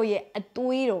ရစ်တော်ရဲ့အ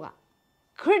သွေးတော်က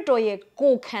ခရစ်တော်ရဲ့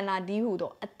ကိုယ်ခန္ဓာဒီဟု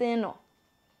တော့အသင်းတော်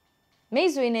မိ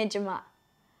တ်ဆွေနဲ့ကျမ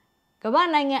ကမ္ဘာ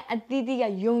နိုင်ငံအသီးသီးက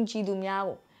ယုံကြည်သူများ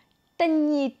ကိုတ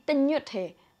ညီတညွတ်တဲ့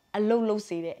အလုပ်လုပ်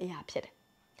စေတဲ့အရာဖြစ်တယ်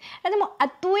။အဲဒါမို့အ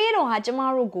သွေးတော်ဟာကျမ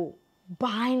တို့ကို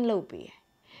ဘိုင်းလုပ်ပေးတယ်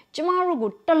။ကျမတို့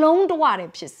ကိုတလုံးတဝတ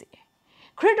ယ်ဖြစ်စေတယ်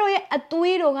။ခရစ်တော်ရဲ့အ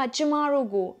သွေးတော်ကကျမတို့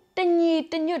ကိုတညီ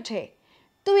တညွတ်တဲ့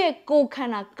သူ့ရဲ့ကိုယ်ခ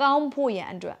န္ဓာကောင်းဖို့ရန်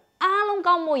အတွက်အားလုံး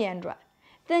ကောင်းဖို့ရန်အတွက်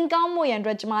သင်ကောင်းဖို့ရန်အ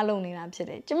တွက်ကျမလုပ်နေတာဖြစ်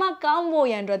တယ်။ကျမကောင်းဖို့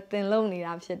ရန်အတွက်သင်လုပ်နေ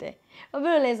တာဖြစ်တယ်။ဘာဖြ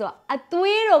စ်လို့လဲဆိုတော့အ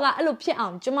သွေးတော်ကအဲ့လိုဖြစ်အော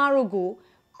င်ကျမတို့ကို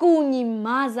ကူညီမ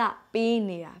စပေး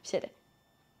နေတာဖြစ်တယ်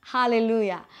ဟာလေလု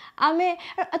ယာအာမင်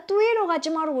အသွေးတော်ကကျ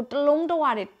မတို့ကိုတလုံးတဝ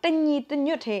တဲ့တညီတ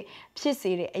ညွတ်တဲ့ဖြစ်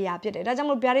စေတဲ့အရာဖြစ်တယ်ဒါကြောင့်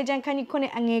မို့ဗျာဒိတ်ကျမ်းခန်းကြီး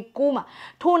9အငယ်9မှာ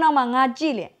ထို့နောက်မှာငါကြ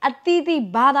ည့်လေအသီးသီး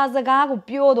ဘာသာစကားကို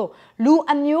ပြောတော့လူ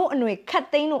အမျိုးအနွယ်ခတ်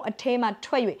သိမ်းတို့အထဲမှာ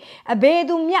ထွက်၍အဘယ်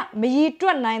သူမျှမရည်တွ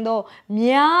က်နိုင်သော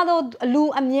များသောလူ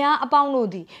အများအပေါင်းတို့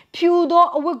သည်ဖြူသော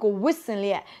အဝတ်ကိုဝတ်ဆင်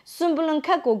လျက်စွန်ပလွန်ခ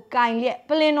တ်ကိုကင်လျက်ပ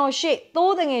လင်တော်ရှေ့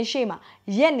သိုးတငယ်ရှေ့မှာ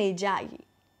ရက်နေကြ၏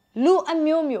လူအ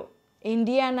မျိုးမျိုးအိန္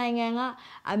ဒိယနိုင်ငံက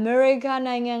အမေရိက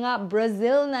နိုင်ငံကဘရာ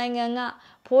ဇီးနိုင်ငံက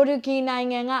ပေါ်တူဂီနိုင်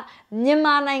ငံကမြန်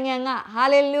မာနိုင်ငံကဟာ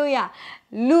လေလုယာ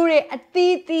လူတွေအ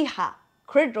သီးသီးဟာ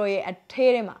ခရစ်တော်ရဲ့အထဲ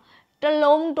ထဲမှာတ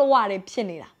လုံးတဝတွေဖြစ်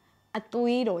နေတာအ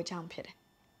သွေးတော်ကြောင့်ဖြစ်တယ်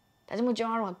။ဒါကြောင့်မို့ကျွန်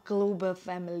တော်တို့က global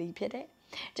family ဖြစ်တယ်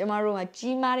။ကျွန်တော်တို့က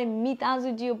ကြီးမားတဲ့မိသားစု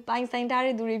ကြီးကိုပိုင်ဆိုင်ထား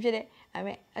တဲ့သူတွေဖြစ်တယ်။ဒါပေ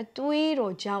မဲ့အသွေး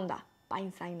တော်ကြောင့်သာပိုင်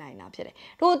ဆိုင်နိုင်တာဖြစ်တယ်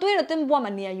။တို့အသွေးတော်တင်ဘဝ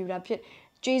မှာနေရာယူတာဖြစ်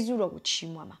ကျေးဇူးတော်ကို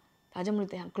ချီးမွမ်းပါဒါကြောင့်မ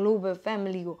လို့သင်ဟာ global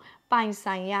family ကိုပိုင်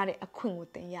ဆိုင်ရတဲ့အခွင့်ကို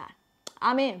သင်ရတယ်။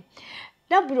အာမင်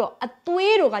။နောက်ပြီးတော့အ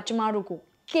သွေးတော်ကကျမတို့ကို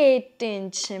ကယ်တင်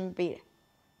ခြင်းပေးတယ်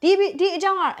။ဒီအ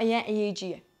ကြောင်းကအရင်အရေး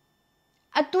ကြီးတယ်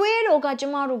။အသွေးတော်ကကျ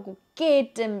မတို့ကိုကယ်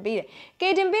တင်ပေးတယ်။က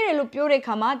ယ်တင်ပေးတယ်လို့ပြောတဲ့အ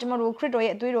ခါမှာကျမတို့ခရစ်တော်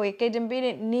ရဲ့အသွေးတော်ရဲ့ကယ်တင်ပေး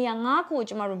တဲ့နေရာ၅ခုကို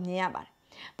ကျမတို့မြင်ရပါတယ်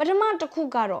။ပထမတစ်ခု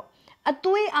ကတော့အ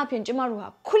သွေးအပြင်ကျမတို့ဟာ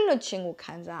ခွင့်လွှတ်ခြင်းကို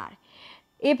ခံစားရတယ်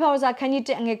။အေဖော်စာခန်းကြီး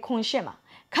1အငယ်9မှာ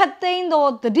ခတ်သိမ်းသော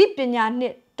သတိပညာနှ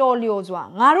င့်တော်လျော်စွာ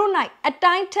ငါတို့၌အ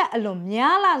တိုင်းထက်အလွန်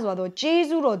များလာစွာသောကျေး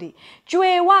ဇူးတော်သည်ကြွ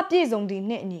ယ်ဝပြည့်စုံသည်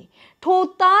နှင့်အညီထို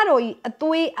သားတော်၏အ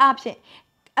သွေးအဖြစ်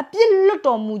အပြစ်လွတ်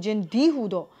တော်မူခြင်းဒီဟု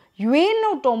သောရွေး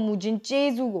နှုတ်တော်မူခြင်းကျေး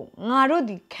ဇူးကိုငါတို့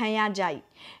သည်ခံရကြ၏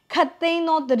ခတ်သိမ်း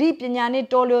သောသတိပညာနှင့်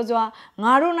တော်လျော်စွာ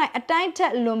ငါတို့၌အတိုင်းထ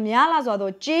က်အလွန်များလာစွာ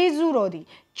သောကျေးဇူးတော်သည်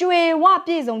ကြွယ်ဝ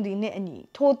ပြည့်စုံသည်နှင့်အညီ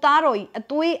ထိုသားတော်၏အ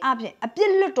သွေးအဖြစ်အပြ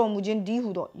စ်လွတ်တော်မူခြင်းဒီဟု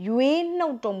သောရွေးနှု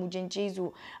တ်တော်မူခြင်းကျေး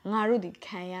ဇူးငါတို့သည်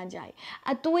ခံရကြ၏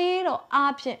အသွေးတော်အ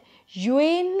ဖြစ်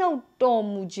ရွေးနှုတ်တော်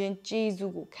မူခြင်းကျေး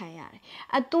ဇူးကိုခံရတယ်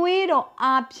အသွေးတော်အ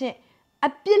ဖြစ်အ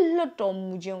ပြစ်လွတ်တော်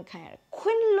မူခြင်းကိုခံရတယ်ခွ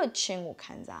င့်လွတ်ခြင်းကို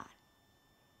ခံစားရတယ်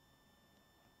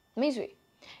မိတ်ဆွေ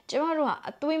ကျမတို့က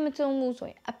အသွေးမသုံးဘူးဆို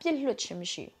ရင်အပြစ်လွတ်ခြင်းမ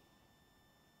ရှိဘူး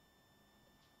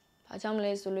။ဘာကြောင့်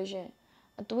လဲဆိုလို့ရှိရင်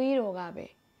အသွေးတော်ကပဲ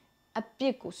အပြ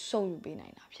စ်ကိုစုပ်ယူပေးနို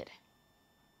င်တာဖြစ်တယ်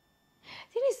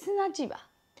။ဒီနေ့စဉ်းစားကြည့်ပါ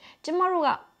။ကျမတို့က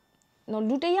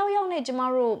လူတစ်ယောက်ယောက်နဲ့ကျမ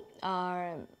တို့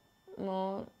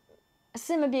အစ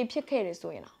င်မပြေဖြစ်ခဲ့တယ်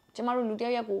ဆိုရင်တော့ကျမတို့လူတစ်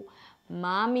ယောက်ယောက်ကို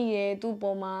မားမိတယ်သူ့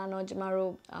ပေါ်မှာတော့ကျမ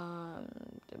တို့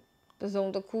တစုံ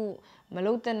တစ်ခုမ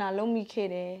လုပ်တဲ့နာလုံးမိခဲ့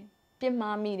တယ်ပြစ်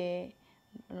မှားမိတယ်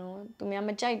နော်သူများမ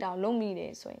ကြိုက်တာလုံးမိတ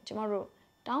ယ်ဆိုရင်ကျမတို့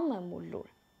တောင်းပန်မှုလို့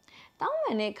တောင်းပ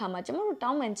န်တဲ့အခါမှာကျမတို့တော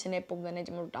င်းပန်ခြင်းတဲ့ပုံစံနဲ့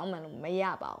ကျမတို့တောင်းပန်လို့မရ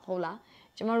ပါဘူးဟုတ်လား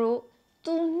ကျမတို့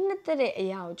သူနှစ်သက်တဲ့အ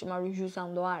ရာကိုကျမတို့ယူဆော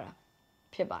င်သွားရတာ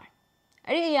ဖြစ်ပါတယ်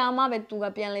အဲ့ဒီအရာမှပဲသူက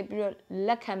ပြန်လဲပြီးတော့လ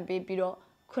က်ခံပေးပြီးတော့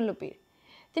ခွင့်လွှတ်ပေးတယ်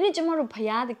ဒီနေ့ကျမတို့ဖ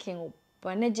ရာသခင်ကိုဘ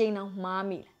ယ်နဲ့ကြိမ်အောင်မှား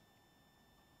မိလဲ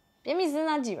ပြန်ပြီးစဉ်း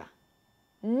စားကြည့်ပါ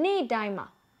နေ့တိုင်းမှာ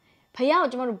ဖရာကို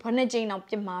ကျမတို့ဘယ်နဲ့ကြိမ်အောင်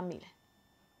ပြစ်မှားမိလဲ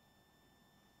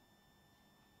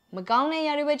မကောင်းတဲ့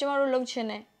ຢာတွေပဲကျမတို့လုပ်ချင်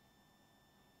တယ်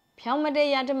ဖြောင်းမတဲ့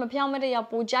ຢာတဲ့မဖြောင်းမတဲ့ຢာ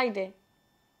ပိုကြိုက်တယ်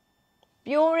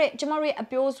ပြောတဲ့ကျမတို့ရဲ့အ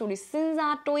ပြောဆိုတွေစဉ်း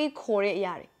စားတွေးခေါ်တဲ့အ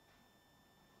ရာတွေ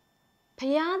ဖ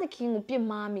ရာသခင်ကိုပြစ်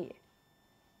မှားမိတယ်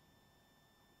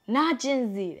နာကျင်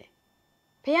စေတယ်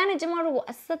ဖရာနဲ့ကျမတို့ကို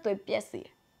အဆက်အသွယ်ပြတ်စေတ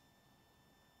ယ်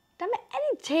ဒါပေမဲ့အဲ့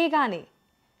ဒီခြေကနေ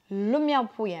လွတ်မြောက်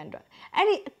ဖို့ရန်အတွက်အဲ့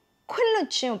ဒီခွင့်လွှတ်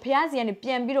ခြင်းကိုဖရာစီကနေပြ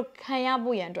န်ပြီးတော့ခံရ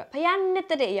ဖို့ရန်အတွက်ဖရာနှစ်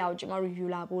သက်တဲ့အရာကိုကျမတို့ယူ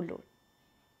လာဖို့လို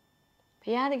ဖ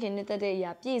ရာသခင်နှစ်သက်တဲ့အ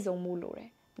ရာပြည့်စုံမှုလိုတယ်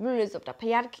ဘယ်လိုလဲဆိုတော့ဖ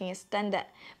ရာသခင်ရဲ့ standard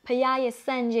ဖရာရဲ့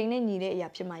စံချိန်နဲ့ညီတဲ့အရာ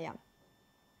ဖြစ်မှရမယ်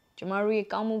ကျမတို့ရဲ့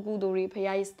ကောင်းမှုကုသိုလ်တွေဖ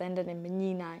ရာရဲ့ standard နဲ့မ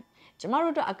ညီနိုင်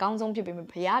Jamaru to a council people,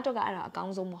 Piato got a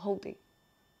council Mohoti.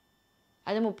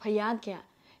 I don't know Piatca.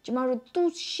 Jamaru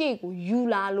to shake you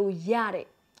lalo yare.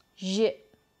 Ye.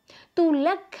 To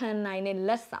let canine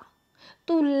lessa.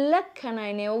 To let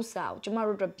canine osa,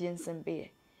 Jamaru to Pienson be.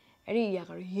 Eri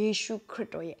yagar Yeshu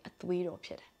critoy at three or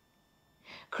pit.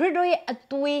 Critoy at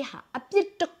three a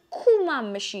bit to kuma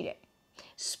machine.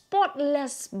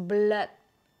 Spotless blood.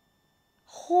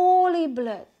 Holy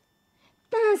blood.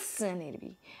 That's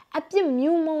it. At the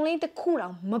new moment, the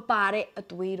cura, mapare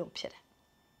at Widow Pit.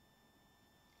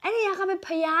 And I have a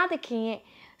paya the king,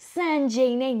 San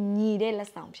Jane needed less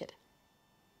down pit.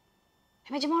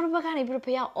 Imagine more of a kind of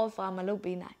prepare offer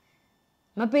Malopina.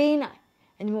 Mapina,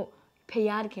 and you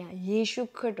payad can Yeshu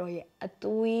Kurdoy at the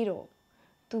widow,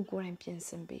 2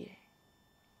 grampians and beer.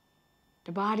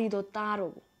 The body do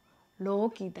taro,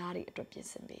 Loki daddy at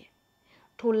Rapians and beer.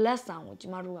 To less down with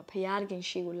Maru, Payadkin,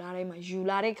 she will lare my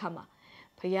Julare Kama,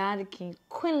 Payadkin,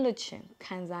 Quinluchin,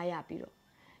 Kanzaya Biro.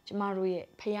 Jamaru,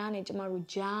 Payani, Jamaru,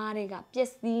 Jarega,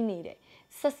 Piesti needed,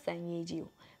 Sussan Yeju,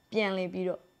 Pianle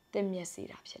Biro, then Yesi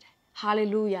Rapshed.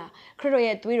 Hallelujah.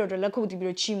 Critoy Twitter to Lakuti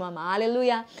Biro Chima,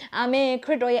 Hallelujah. Amen.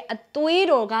 Critoy a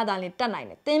Twitter Gadani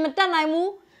Tanai,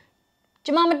 Timatanaimu,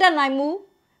 Jamamatanaimu,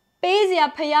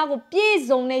 Pazia Payago,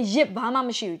 Piezone, Yip Bama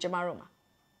Mashu, Jamaruma.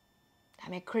 I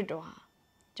may Crito.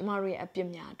 Jamaru a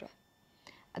Pimyadra.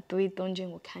 A 3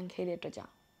 dungeon will can't hate it.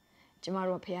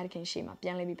 Jamaru a Piakin Shima,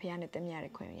 Pianli Pianet and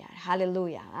Yariquia.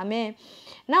 Hallelujah. Amen.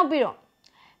 Now, Biro.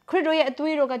 Critoy a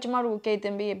 3 roga Jamaru gate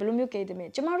and be a Blumukate me.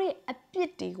 Jamari a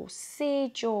pity go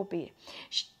say Joby.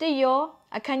 Steyo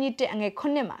a canite and a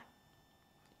conema.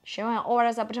 Shema or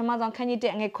as a Patamazan canite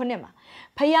and a conema.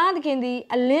 Payad can the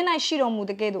Alena Shiromu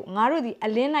the Gedo, Narudi,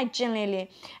 Alena generally,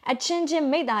 a change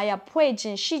made I a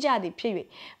poison Shijadi period.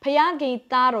 Payad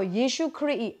Taro, Yeshu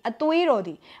Cree, a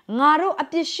Tuirodi, Naro a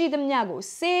Pishi the Miago,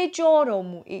 say Joro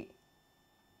Mui.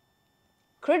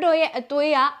 Credoye a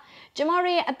Tuia,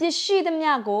 Jamari a Pishi the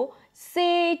Miago,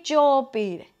 say Jo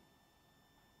beer.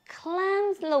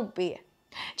 Clans low beer.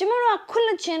 Jamara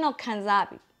Kulachin or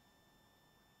Kanzabi.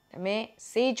 The me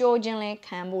say Georgian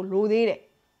Campbell Ludere.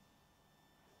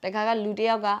 The Gaga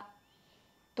Ludeaga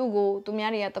to go to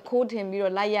marry at the court and be a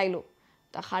layalo.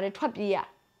 The Harry Twapia.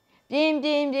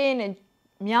 Jane and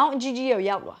Meow Gigi or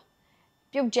Yabla.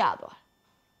 Pub Jadwa.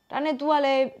 Dane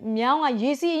Tuale Meow a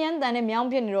Yesi and then a Meow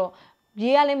Pinro.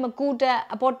 Yale Makuta,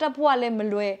 a Potapuale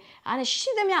Malue, and a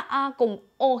Shidamia Acom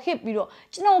or hip below.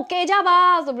 No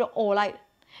Kajabas of all light.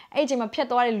 Age my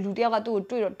pet or Ludia to a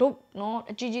tree or dope, no,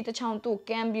 a Gigi the town to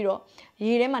Cambiro,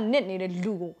 Yirema net needed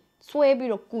Lugo, sway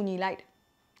biro Kuni light.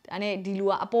 And a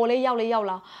dilua, a pole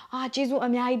yaula, ah, Jesu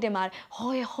amia demar,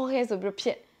 hoy of your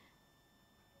pit.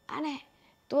 Anne,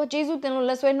 to a Jesu then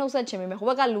less way no such a me,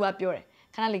 Hoga Lua Pure,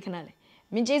 canale.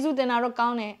 Min Jesu then our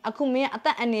county, a cume at the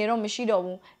anero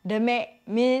machido, the me,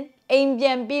 min, aim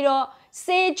bien biro,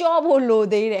 say job or low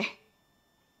day.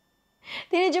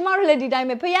 Then Jamaru lady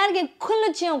dime, Payan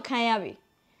Kulachin Kayabi.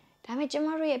 Dame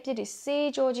Jamaru appeared to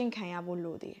say George in Kayabu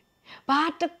Lodi.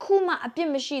 But the Kuma appear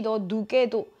machido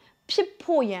dukedo,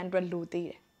 Pipoyan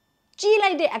Lodi. G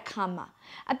like the Akama,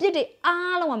 appeared the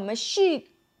Alo machine,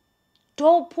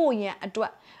 do poyan at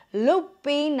what low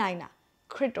pain nina,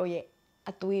 critoye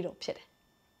at Twido pit.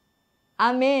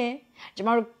 Amen.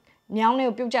 Jamaru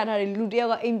Nyane Puchata,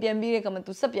 Ludia, Indian Biricum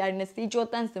to Sapia in a sea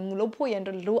Jotans, the Mulopoyan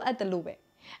to low at the Lube.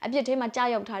 Appear to my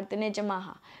child of the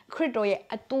Nejamaha, Critoye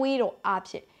a Twido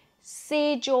apse,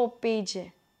 say Joe Page,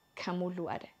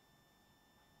 Camuluade.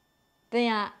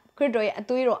 Then Critoye a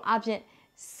Twido apse,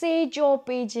 say Joe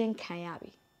Page and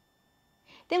Kayabi.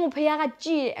 Then will pay a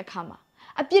G a kama.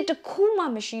 Appear to Kuma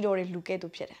Machido look at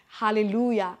Pieta.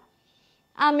 Hallelujah.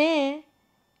 Amen.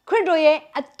 Critoye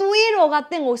a Twido got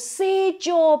thing say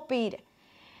Joe Page.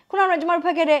 Kuna Rajmar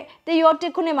Pagade, the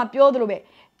Yote Kunema Piodrobe.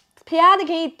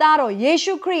 Piadki Taro,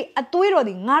 Yeshu Cree, a Tuiro,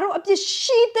 Naro of the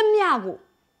sheet the Miago.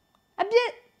 A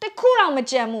bit the Kurang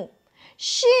Majamu.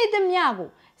 Sheet the Miago,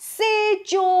 say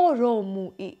Joro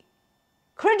Mui.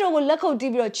 Credo will look out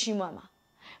Dibro Chimama.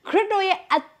 Credo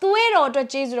a Tuiro to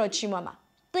Jesu Chimama.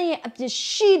 Then up the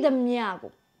sheet the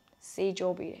Miago, say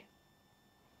Jobi.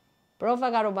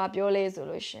 Profagaro Babiole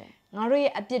solution. Naro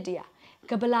a Pidia,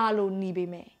 Cabalalo Nibi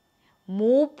me.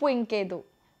 Mo Puenkedo,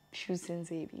 Pusin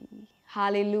Zabi.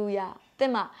 Hallelujah.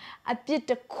 Tema a bit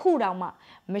the Kurama,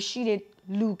 machine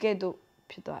Lukedo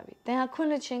Pitabi. Then I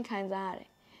couldn't change Kanzare.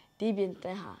 Debian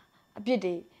Teha, a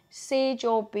bit sage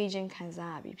or Beijing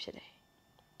Kanzabi today.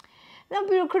 Now,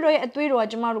 Bureaucrat at Twido, a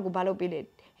Jamaru Balo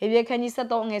Billet. If you can set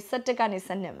on a Satakan is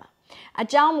Sanema. A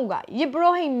Jamuga, ye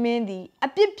bro him Mendi, a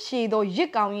bit shedo,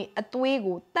 Yikami, a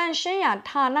Twigo, Tan Shaya,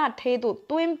 Tana, Tato,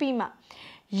 Twin Pima.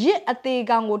 Yet a te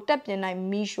gang will tap in I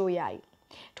me show yai.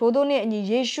 Todone and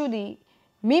ye should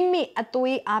Mimi at the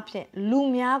way up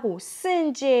Lumiago,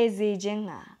 Senje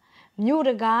Zejenga. New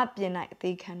the gap ye night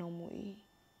they can no mui.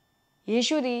 Ye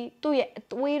should do ye at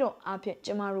the way up yet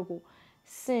Jamarugo,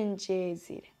 Senje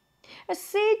Zid. A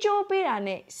sejo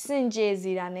pirane, Senje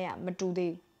Zidane,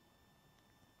 Matude.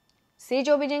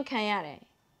 Sejo bidin kayane,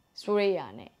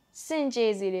 Sureyane,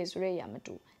 Senje Zides Reya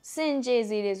Matu, Senje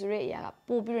Zides Reya,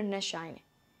 Popular Nashine.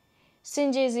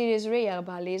 Senje Zides Reya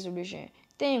by resolution.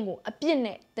 Tengo a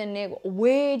pinne, the nego,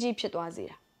 wage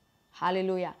pitwazira.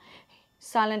 Hallelujah.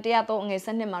 Silent yato ng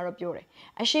sende marapure.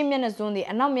 A shimian zundi,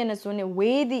 and now menazuni,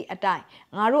 weighty a die.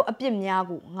 Ngaro a pim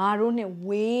yagu, ngaro ne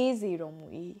wazy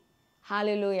romui.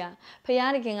 Hallelujah.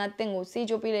 Payaniking at tingo, see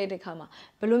jopile de kama.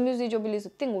 Belumu jobilis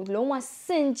tingo, loma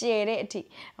sincerity.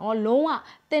 Or loma,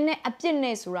 tene a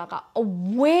pinne suraka, a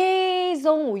way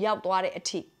zone yapware a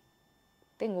tea.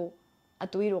 Tingo, a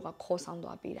tuiroka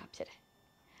cosando a bit up.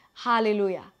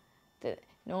 Hallelujah.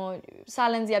 No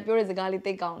silence ya pure is a gali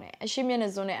take on it. A shimian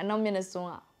zone, a nominal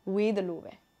zone, we the lube.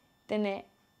 Then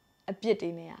a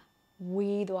pity nea,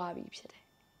 we the wabi pit.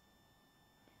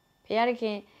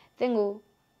 Piarikin, tengo,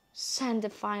 send the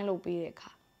final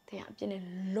beaka. They have been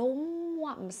a long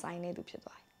one sign to pit.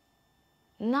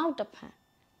 Now the pan,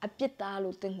 a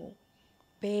pitalo tengo,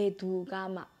 be to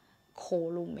gamma,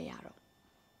 colo mearo.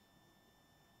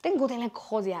 Tengo then like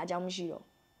cosia jamshiro.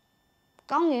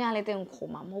 Gang in a little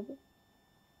coma mobile.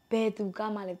 Bedu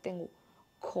gamma tengo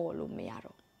colo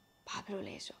mearo. Pablo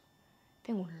leso.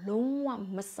 Tengo long one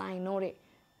massinore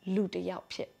lute out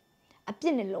pit. A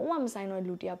pin a long one massinore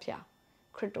lute up here.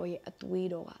 Critoy at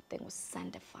widow tengo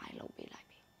sanctify lo be like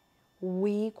me.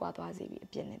 We quadrazi a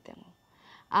pin tengo.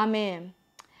 Amen.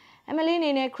 Emmeline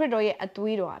in a critoy at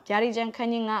widow. Jarijan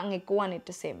canning and a go on it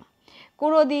the same.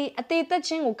 Guru di a teta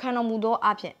ching who cannot mudo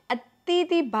up yet.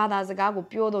 Titi bada zagago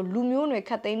piodo lumione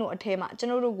cateno a tema,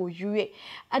 general go yue.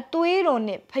 A tuero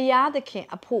ne payadakin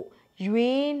a po,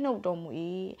 yue no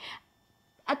domui.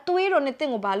 A tuero ne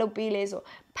thing balo pileso,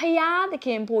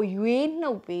 payadakin po yue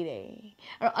no pide.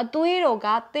 A tuero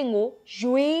got tingo,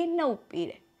 yue no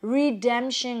pide.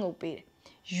 Redemption o pide.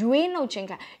 Yue no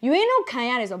chinka, yue no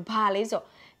cayares or paleso.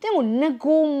 Tengo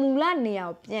nego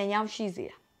mulania pian yam shizia.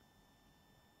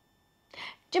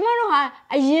 Jimano ha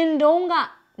a yendonga.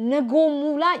 Nego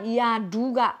mula ya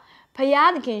duga,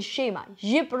 payadkin shema,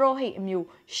 yipro mu,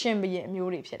 shimby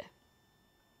muri pit.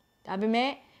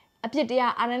 Tabime, a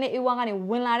pitia, and an iwangani,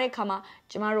 when I kama,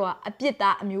 Jamaroa, a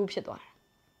pita, a mu pitor.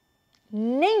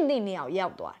 Name the near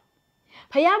yaldor.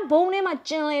 Payam bone ma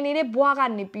generally in a boaga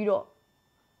nipiro.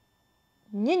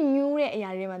 Nure a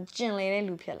yarima generally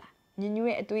lupilla.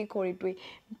 Nure a tui corridor,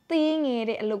 thing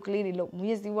it a look lady look,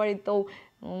 yes, the worry though.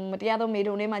 Matiado made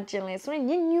on my general, so you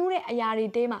knew a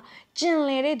yari dema,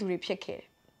 generally to repick.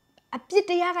 A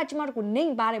pitiaga chimarco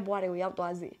name body body without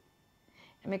wazi.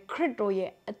 And a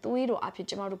critoye a tuido a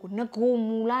pichimarco, no go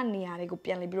mulani, I go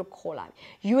piano biro cola.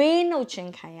 You ain't no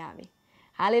chin kayabi.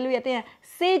 Hallelujah, there,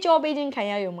 say your beijing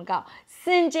kayayo magao,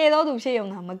 send jedo to say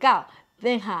on magao,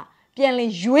 then ha,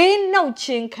 pianly, you ain't no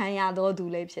chin kayado do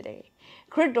late today.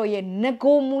 Critoye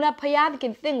nego mula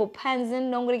payadkin thing of pansin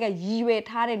nongriga yue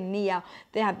tare nia,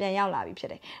 they have been yalla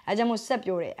pity. I just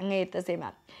sepure and ate the same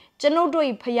up.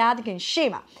 Janodoi payadkin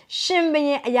shema,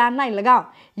 shimbin a yanai lagao,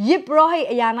 yip rohe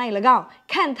a yanai lagao,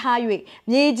 can't tie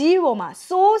ye roma,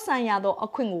 so sanyado a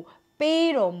quingu,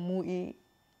 pero mui.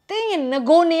 Thing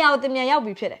nego nia out the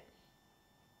meayabi pity.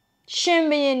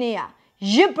 Shimbin nia,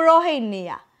 yip rohe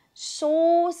nia,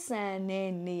 so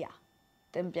sane nia,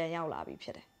 then bien yalla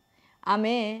pity.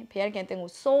 Amen. Pierre can think of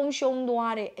song shown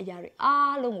doare a yari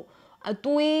along a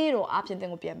tuiro option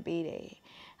thing of pian bede.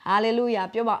 Hallelujah.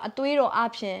 Pioba a tuiro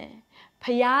option.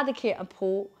 Payadike a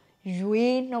po.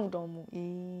 You no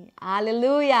domu.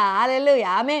 Hallelujah. Hallelujah.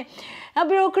 Amen. Now,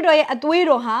 Birokudo a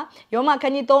tuiro ha. Yoma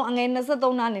canito and in the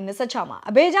Satona in the Sachama.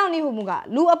 A bejani humuga.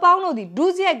 Lu apauno di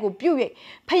duziago pue.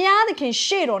 Payadikin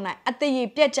shade on night at the ye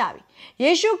piachavi.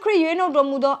 Yeshu Kri no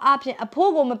domudo apia a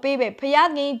pogo ma baby,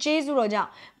 Payadkin Jesu Roja,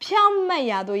 Piam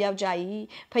Mayado Yavjai,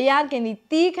 Payadkin the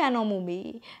Tika no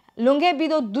mumi, Lunge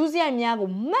bido duzia miago,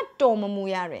 Mato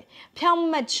mamuyare,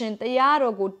 Piam Machin, the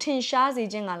Yaro go tin shazi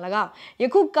jinga laga,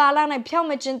 Yaku Galana Piam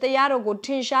Machin, the Yaro go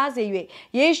tin shazi,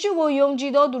 Yeshu go young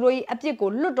jido duroi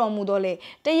apiko, Ludo mudole,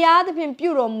 the Yadapin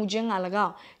puro mujinga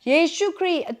laga, Yeshu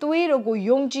Kri a tuero go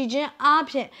young jijin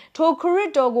apia, to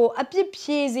corridor go a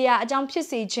pipizia, a jump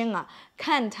pissy chinga.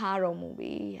 Cantaro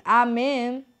movie.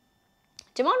 Amen.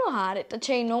 Jamano had it, the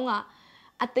chain nonga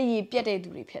at the ye piete do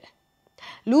repeat.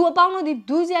 Lu abound the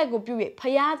duzia go pue,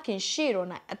 Payadkin share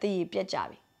on at the ye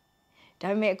piajavi. ဒါ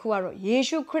ပေမဲ့အခုကတော့ယေ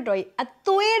ရှုခရစ်တော်ရဲ့အ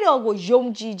သွေးတော်ကိုယုံ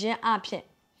ကြည်ခြင်းအပြင်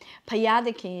ဖခင်သ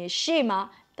ခင်ရဲ့ရှေ့မှာ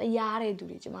တရားတဲ့သူ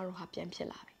တွေကျမတို့ဟာပြန်ဖြစ်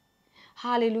လာပြီ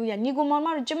ဟာလေလုယာညီကိုမောင်မ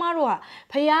တို့ကျမတို့ဟာ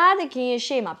ဖခင်သခင်ရဲ့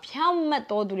ရှေ့မှာဖြောင့်မတ်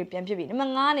တော်သူတွေပြန်ဖြစ်ပြီနံပါ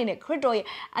တ်5အနေနဲ့ခရစ်တော်ရဲ့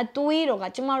အသွေးတော်က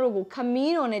ကျမတို့ကိုခ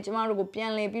မီးတော်နဲ့ကျမတို့ကိုပြ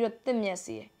န်လည်ပြီးတော့သင့်မြတ်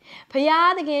စေတယ်ဖခ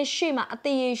င်သခင်ရှေ့မှာအ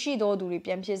သေးရှိတော်သူတွေ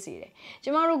ပြန်ဖြစ်စေတယ်ကျ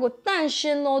မတို့ကိုတန့်ရှ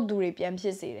င်းတော်သူတွေပြန်ဖြ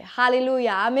စ်စေတယ်ဟာလေလု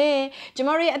ယာအာမင်ကျမ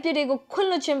တို့ရဲ့အပြစ်တွေကိုခွင့်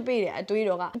လွှတ်ခြင်းပေးတယ်အသွေး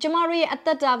တော်ကကျမတို့ရဲ့အသ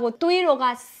က်တာကိုသွေးတော်က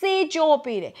ဆေးကြော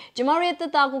ပေးတယ်ကျမတို့ရဲ့သ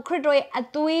က်တာကိုခရစ်တော်ရဲ့အ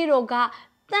သွေးတော်က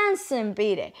တန့်စင်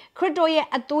ပေးတယ်ခရစ်တော်ရဲ့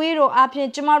အသွေးတော်အပြင်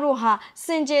ကျမတို့ဟာစ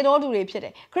င်ကြယ်တော်သူတွေဖြစ်တ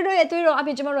ယ်ခရစ်တော်ရဲ့အသွေးတော်အပြ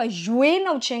င်ကျမတို့ကရွေး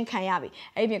နှုတ်ခြင်းခံရပြီ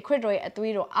အဲ့ဒီပြင်ခရစ်တော်ရဲ့အ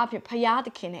သွေးတော်အပြင်ဖခင်သ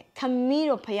ခင်နဲ့ခမည်း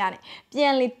တော်ဖခင်နဲ့ပြ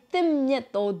န်လေတင့်မြတ်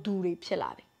တော်သူတွေဖြစ်လာ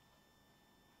ပြီ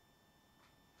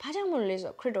ဘာကြောင့်မလို့လဲ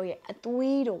ဆိုတော့ခရစ်တော်ရဲ့အ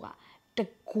သွေးတော်ကတ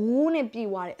ကိုးနဲ့ပြည့်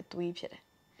ဝတဲ့အသွေးဖြစ်တယ်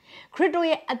ခရစ်တော်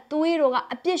ရဲ့အသွေးတော်က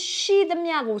အပြစ်ရှိသ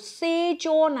မျှကိုဆေး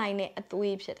ကြောနိုင်တဲ့အ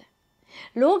သွေးဖြစ်တယ်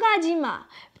လောကကြီးမှာ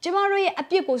ကျမတို့ရဲ့အ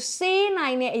ပြစ်ကိုဆေးနို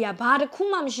င်တဲ့အရာဘာတစ်ခု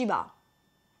မှမရှိပါဘူး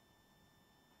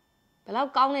ဘယ်လော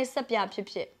က်ကောင်းတဲ့စက်ပြဖြစ်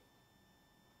ဖြစ်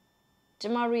ကျ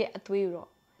မတို့ရဲ့အသွေးကိုတော့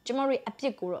ကျမတို့ရဲ့အပြ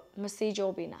စ်ကိုတော့မဆေးကြော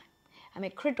ပေးနိုင်ဒါပေ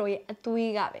မဲ့ခရစ်တော်ရဲ့အ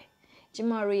သွေးကပဲကျ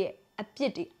မတို့ရဲ့အပြ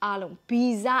စ်တွေအားလုံးဗီ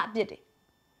ဇအပြစ်တွေ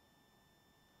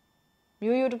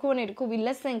မျိုးရိုးတစ်ခုနဲ့တစ်ခုပြီးလ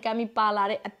က်ဆင့်ကမ်းပြီးပါလာ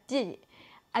တဲ့အပြ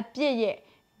စ်ရဲ့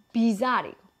ဗီဇ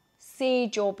တွေကိုဆေး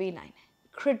ကြောပေးနိုင်တယ်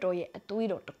ခရစ်တော်ရဲ့အသွေး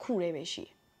တော်တစ်ခုတည်းပဲရှိတ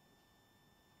ယ်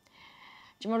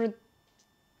ကျမတို့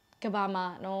ကဘာမှာ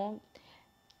နော်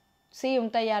ဆေးရုံ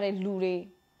တက်ရတဲ့လူတွေ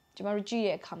ကျမတို့ကြည့်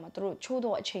တဲ့အခါမှာတို့ချိုး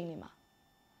တော့အချိန်တွေမှာ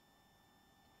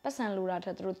ပတ်စံလိုတာထ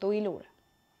က်တို့သွေးလိုတာ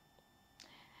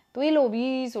သွေးလို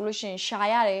ပြီးဆိုလို့ရှိရင်ရှာ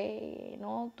ရတယ်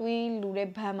နော်သွေးလူတဲ့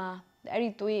ဘန်မှာအဲ့ဒီ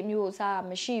သွေးမျိုးအစား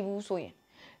မရှိဘူးဆိုရင်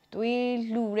သွေး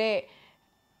လူတဲ့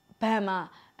ဘန်မှာ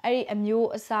အဲ့ဒီအမျိုး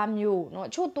အစားမျိုးเนาะ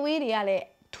ချို့သွေးတွေကလည်း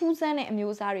ထူးဆန်းတဲ့အ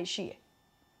မျိုးအစားတွေရှိတယ်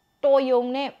တော်ယုံ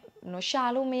နဲ့เนาะရှာ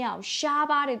လို့မရအောင်ရှား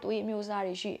ပါတဲ့သွေးအမျိုးအစား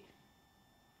တွေရှိတယ်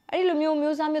အဲ့ဒီလိုမျိုး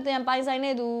မျိုးစားမျိုးတန်ပိုင်ဆိုင်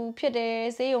တဲ့သူဖြစ်တယ်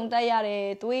ဆေးရုံတက်ရတယ်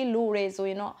သွေးလိုတယ်ဆို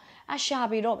ရင်တော့အရှာ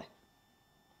ပြီတော့ပဲ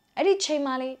အဲ့ဒီချိန်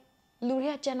မှလေးလူ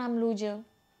တွေကကြံတာမလို့ခြင်း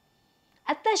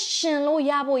အသက်ရှင်လို့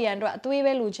ရဖို့ရန်အတွက်အသွေး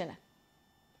ပဲလိုချင်တယ်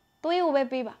သွေးကိုပဲ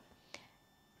ပေးပါ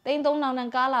သိန်း3000တန်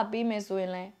ကားလာပေးမယ်ဆိုရ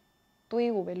င်လဲသွေး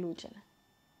ကိုပဲလိုချင်တယ်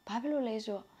ဘာဖြစ်လို့လဲ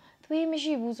ဆိုတော့သွေးမ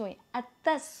ရှိဘူးဆိုရင်အသ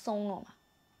က်ဆုံးတော့မှာ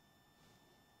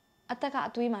အသက်က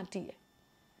အသွေးမှာတည်တယ်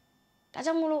ဒါ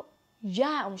ကြောင့်မို့လို့ရ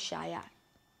အောင်ရှာရတယ်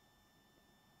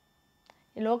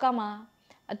ဒီလောကမှာ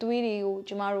အသွေးတွေကို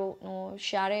ကျမတို့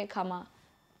ရှာတဲ့အခါမှာ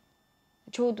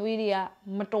အချို့သွေးတွေက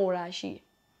မတော်တာရှိ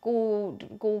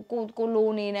ကိုလို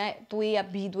နေတဲ့သွေးက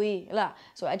B သွေးဟလား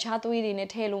ဆိုအခြားသွေးတွေနဲ့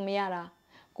ထည့်လို့မရတာ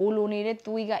ကိုလိုနေတဲ့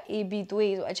သွေးက AB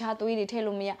သွေးဆိုအခြားသွေးတွေထည့်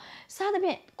လို့မရစသဖြ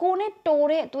င့်ကိုနဲ့တော်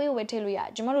တဲ့သွေးကိုပဲထည့်လို့ရ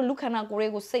ကျမတို့လူခန္ဓာကိုယ်တွေ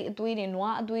ကိုစိတ်အသွေးတွေ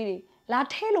နွားအသွေးတွေလာ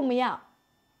ထည့်လို့မရ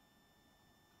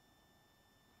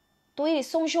သွေးတွေ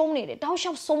ဆုံးရှုံးနေတယ်တောက်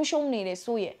လျှောက်ဆုံးရှုံးနေတယ်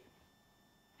ဆိုရင်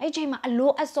အဲ့ချိန်မှာအ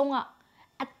လိုအဆုံးက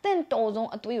အသင့်တော်ဆုံး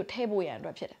အသွေးကိုထည့်ဖို့ရန်အတွ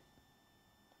က်ဖြစ်တယ်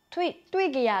တွေး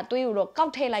ကြရအသွေးကိုတော့ကော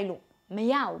က်ထည့်လိုက်လို့မ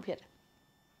ရဘူးဖြစ်တယ်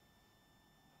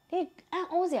ဒီ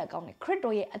အောစရာကောင်းတယ်ခရစ်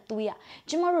တော်ရဲ့အသွေးက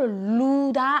ကျမတို့လူ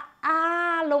သား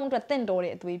အားလုံးအတွက်တင့်တော်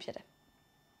တဲ့အသွေးဖြစ်တယ်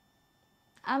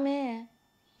အာမင်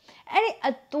အဲ့ဒီ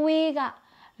အသွေးက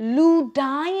လူ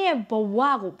တိုင်းရဲ့ဘဝ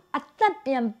ကိုအသက်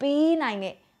ပြန်ပေးနိုင်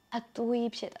တဲ့အသွေး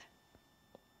ဖြစ်တယ်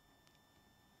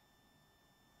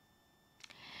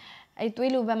အဲ့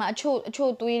သွေးလူဘက်မှာအ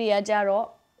ချို့သွေးတွေကကြတော့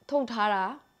ထုတ်ထားတာ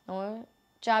နော်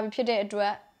ကြာပြီဖြစ်တဲ့အတွ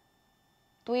က်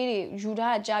သွေးတွေယူ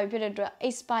ထားတာကြာပြီဖြစ်တဲ့အတွက်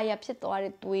expire ဖြစ်သွား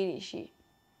တဲ့သွေးတွေရှိ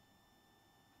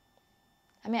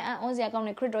အမေအွန်စရာကောင်း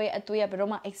တဲ့ခရစ်တော်ရဲ့အသွေးကဘယ်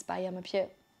တော့မှ expire မဖြစ်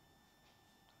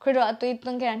ခရစ်တော်အသွေးသွ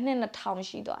င်းခဲ့တာနှစ်2000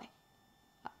ရှိသွားပြီ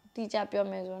တိကျပြော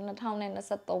မယ်ဆို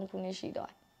2023ခုနှစ်ရှိ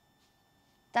သွားပြီ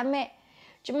ဒါပေမဲ့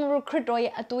ကျွန်တော်တို့ခရစ်တော်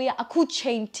ရဲ့အသွေးကအခု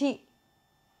ချိန်ထိ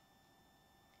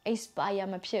expire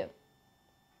မဖြစ်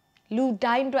လူ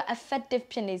တိုင်းအတွက် effective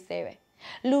ဖြစ်နေစေပဲ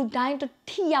လူတိုင်းတို့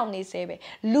ထိရောက်နေစေပဲ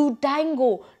လူတိုင်း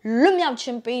ကိုလွတ်မြောက်ခြ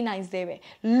င်းပေးနိုင်စေပဲ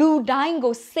လူတိုင်း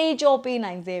ကိုစေကြောပေး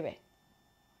နိုင်စေပဲ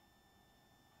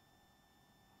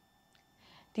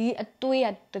ဒီအသွေးက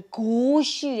တကိုး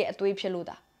ရှိတဲ့အသွေးဖြစ်လို့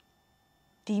ဒါ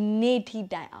ဒီနေ့ထိ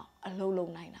တိုင်အောင်အလုံး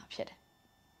လုံးနိုင်တာဖြစ်တယ်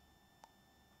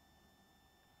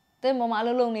သင်ပေါ်မှာအ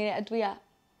လုံးလုံးနေတဲ့အသွေးက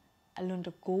အလွန်တ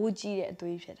ကိုးကြီးတဲ့အ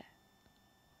သွေးဖြစ်တယ်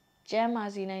ကျမ်းမာ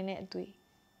စေနိုင်တဲ့အသွေး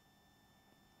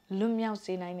လွတ်မြောက်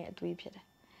စေနိုင်တဲ့အသွေးဖြစ်တယ်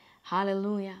ဟာလေ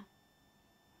လုယာ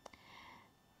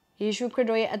ယေရှုခရစ်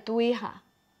တော်ရဲ့အသွေးဟာ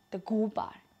တကူပါ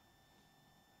တယ်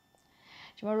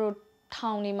ကျွန်တော်တို့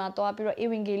ထောင်နေမှာတွားပြီးတော့ဧ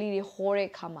ဝံဂေလိတွေဟောတဲ့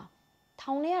အခါမှာ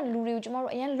ထောင်ထဲကလူတွေကိုကျွန်တော်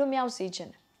တို့အရင်လွတ်မြောက်စေခြ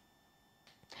င်းတယ်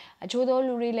အချို့သော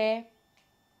လူတွေလည်း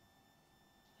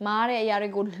မားတဲ့အရာတွေ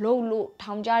ကိုလှုပ်လို့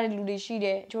ထောင်ကြတဲ့လူတွေရှိတ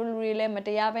ယ်အချို့လူတွေလည်းမတ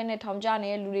ရားပဲနဲ့ထောင်ကြနေ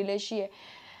တဲ့လူတွေလည်းရှိတယ်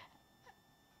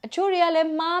အချို့တွေကလ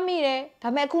ည်းမှားမိတယ်ဒါ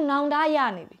ပေမဲ့အခုနောင်တရ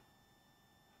နေပြီ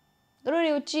သူတို့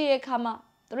တွေကိုကြည့်တဲ့အခါမှာ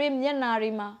သူတို့ရဲ့မျက်နှာတွေ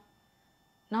မှာ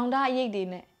နောင်တအရိပ်တွေ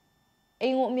နဲ့အိ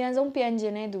မ်ကိုအမြန်ဆုံးပြန်ကျ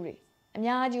င်တဲ့သူတွေအ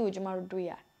များကြီးကိုကျမတို့တွေ့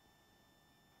ရတယ်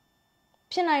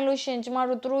ဖြစ်နိုင်လို့ရှင်ကျမ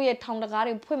တို့သူတို့ရဲ့ထောင်တကား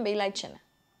တွေဖွင့်ပေးလိုက်ချင်တယ်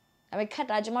ဒါပေမဲ့ခက်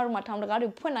တာကျမတို့မှာထောင်တကားတွေ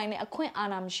ဖွင့်နိုင်တဲ့အခွင့်အာ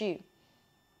ဏာမရှိဘူး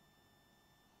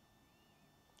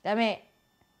ဒါပေမဲ့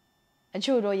အ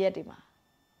ချို့တော့ရက်တွေမှာ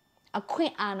အခွ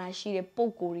င့်အာဏာရှိတဲ့ပုံ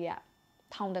ကိုယ်တွေက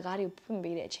ထောင်တကားတွေဖွင့်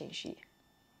ပေးတဲ့အချိန်ရှိတယ်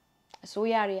အစိုး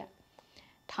ရတွေက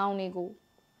ထောင်တွေကို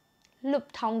လွတ်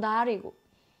ထောင်သားတွေကို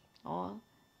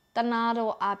တနာ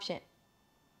တော့အဖြစ်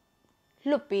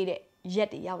လွတ်ပေးတဲ့ရက်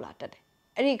တွေရောက်လာတတ်တယ်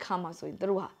အဲ့ဒီခါမှာဆိုရင်သူ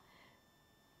တို့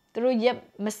ရက်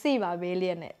မစိပါပဲလျ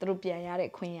က်နဲ့သူတို့ပြန်ရတဲ့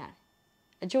ခွင့်ရတယ်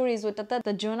အချို့တွေဆိုတသက်တ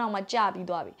ကြွန်းအောင်မှကြာပြီး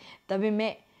သွားပြီဒါပေ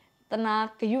မဲ့တနာ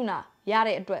ဂယုဏရ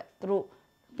တဲ့အတွက်သူတို့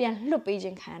ပြန်လွတ်ပေးခြ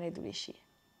င်းခံရတဲ့သူတွေရှိတယ်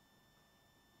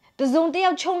တစုံတ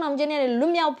ယောက်ချုံနှောင်ခြင်းနဲ့လွ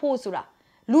တ်မြောက်ဖို့ဆိုတာ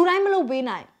လူတိုင်းမလုပ်ပေး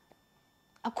နိုင်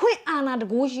အခွင့်အာဏာတ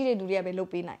ကိုးရှိတဲ့သူတွေကပဲလုပ်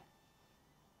ပေးနိုင်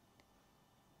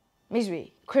မိတ်ဆွေ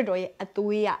ခရစ်တော်ရဲ့အ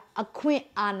သွေးကအခွင့်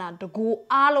အာဏာတကိုး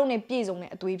အားလုံးနဲ့ပြည့်စုံ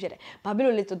တဲ့အသွေးဖြစ်တယ်ဘာဖြစ်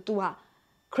လို့လဲဆိုသူဟာ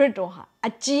ခရစ်တော်ဟာ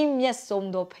အကြီးမြတ်ဆုံး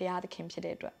သောဘုရားသခင်ဖြစ်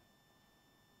တဲ့အတွက်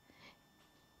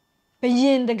ဘယ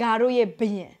င်တကာတို့ရဲ့ဘ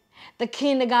ယင်သခ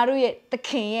င်တကာတို့ရဲ့သခ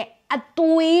င်ရဲ့အ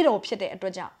သွေးတော်ဖြစ်တဲ့အတွ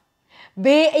က်ကြောင့်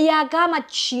ဘေးအရာကမှ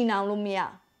ချီနှောင်လို့မရ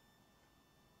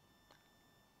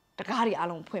တကားတွေအ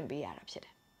လုံးဖွင့်ပေးရတာဖြစ်တ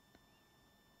ယ်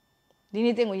ဒီ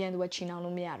နေ့တင်ကိုရန်သူကချီနှောင်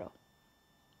လို့မရတော့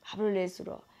ဘာဖြစ်လို့လဲဆို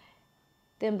တော့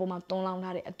တင်ပေါ်မှာတုံးလောင်း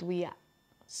ထားတဲ့အသွေးက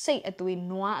စိတ်အသွေး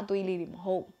နွားအသွေးလေးတွေမ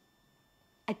ဟုတ်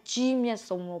အကြီးမြတ်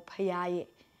ဆုံးသောဖရားရဲ့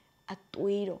အ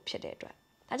သွေးတော်ဖြစ်တဲ့အတွက်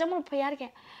ဒါကြောင့်မလို့ဖရားတက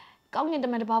ယ်ကောင်းကင်တ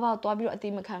မန်တပါးပါသွားပြီးတော့အ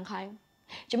သေးမခံခိုင်း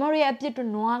ကျမတို့ရဲ့အပြစ်တွေ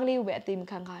နွားကလေးကိုပဲအသေးမ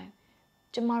ခံခိုင်း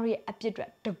ကျမတို့ရဲ့အပြစ်တွေ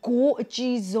တကိုးအ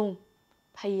ကြီးဆုံး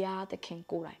ဖရားသခင်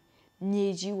ကိုယ်တိုင်မြေ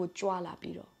ကြီးကိုကြွလာ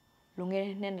ပြီးတော့လွန်ခဲ့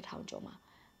တဲ့နှစ်2000ကျော်မှာ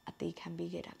အသေးခံပေး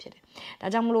ခဲ့တာဖြစ်တယ်ဒါ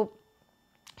ကြောင့်မလို့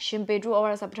ရှင်ပေတရုဩဝါ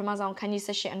ဒစာပထမဆုံးခန်းကြီး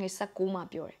18အငယ်19မှာ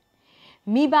ပြောတယ်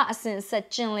မိဘအစဉ်အဆက်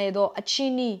ကျင်လေသောအချ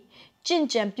င်းဤကြင်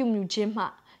ကြံပြုမှုခြင်းမှ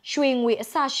ရွှေငွေအ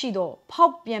စရှိသောဖော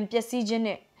က်ပြန်ပျက်စီးခြင်း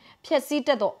နဲ့ဖျက်ဆီးတ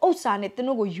တ်သောဥစ္စာနှင့်သင်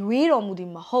တို့ကိုရွေးတော်မူသ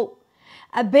ည်မဟုတ်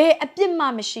အဘယ်အပြစ်မှ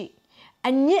မရှိ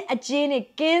အညစ်အကြေးနှင့်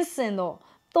ကင်းစင်သော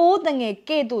သိုးတငယ်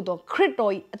ကဲ့သို့သောခရစ်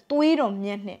တော်၏အသွေးတော်မြ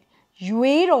တ်နှင့်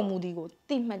ရွေးတော်မူသည်ကို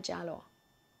သိမှတ်ကြလော့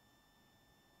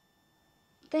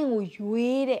သင်ကို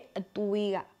ရွေးတဲ့အ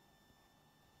သွေးက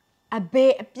အဘ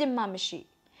ယ်အပြစ်မှမရှိ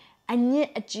အညစ်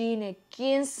အကြေးနဲ့က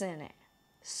င်းစင်တဲ့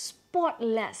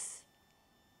spotless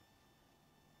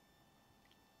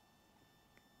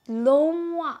လုံး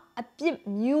ဝအပြစ်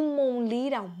မြူမုံလေး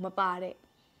တောင်မပါတဲ့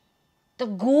တ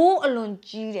ကိုးအလွန်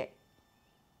ကြီးတဲ့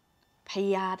ဖ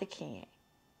ရာသခင်ရဲ့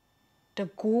တ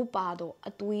ကိုးပါတော့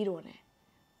အသွေးတော်နဲ့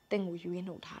သင်ကိုရွေး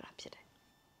နှုတ်ထားတာဖြစ်တယ်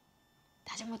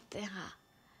ဒါကြောင့်မို့သင်ဟာ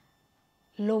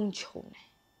လုံခြုံတယ်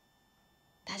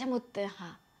ဒါကြောင့်မို့သင်ဟာ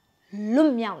လွ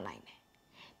တ်မြောက်နိုင်တယ်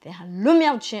သင်ဟာလွတ်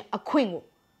မြောက်ခြင်းအခွင့်ကို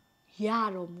ရ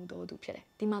တော်မူတော်သူဖြစ်တယ်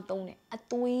ဒီမှာသုံးတယ်အ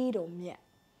သွေးတော်မြတ်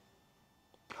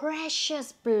precious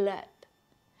blood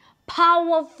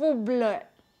powerful blood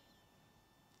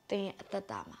သင်ရဲ့အသက်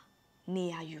တာမှာနေ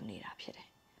ရာယူနေတာဖြစ်တယ်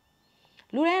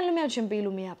လူတိုင်းလွတ်မြောက်ခြင်းပေး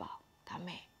လို့မရပါဘူးဒါပေ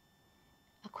မဲ့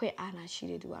အခွင့်အာဏာရှိ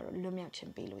တဲ့သူကတော့လွတ်မြောက်ခြ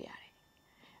င်းပေးလို့ရတယ်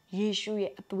ယေရှု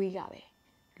ရဲ့အသွေးကပဲ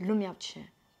လွတ်မြောက်ခြင်း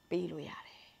ပေးလို့ရတ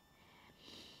ယ်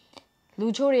လူ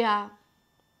ချို့တွေဟာ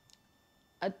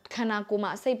ခန္ဓာကိုယ်မှာ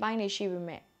အစိတ်ပိုင်းတွေရှိပေ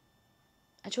မဲ့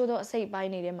အချို့သောအစိတ်ပို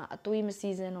င်းတွေထဲမှာအသွေးမ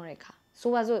စီးစင်းတော့တဲ့အခါ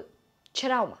ဆိုပါစို့ခြေ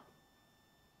ထောက်မှာ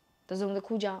တစုံတစ်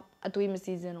ခုကြောင့်အသွေးမ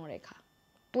စီးစင်းတော့တဲ့အခါ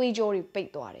သွေးကြောတွေပိတ်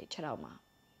သွားတယ်ခြေထောက်မှာ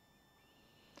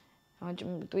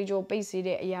သွေးကြောပိတ်စေ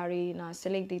တဲ့အရာတွေဆ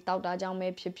လိပ်တွေတောက်တာကြောင့်ပဲ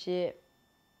ဖြစ်ဖြစ်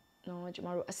ကျမ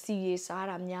တို့အစီရေစား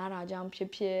တာများတာကြောင့်ဖြစ်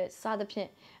ဖြစ်စသဖြင့်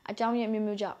အကြောင်းရင်းမျိုး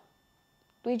မျိုးကြောင့်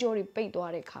သွေးကြောတွေပိတ်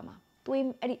သွားတဲ့အခါမှာသွေး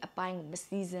အဲ့ဒီအပိုင်းကိုမ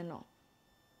စီးစင်းတော့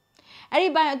အဲ့ဒီ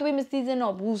ပိုင်းအသွေးမစီးစင်း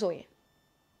တော့ဘူးဆိုရင်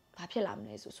ဘာဖြစ်လာမ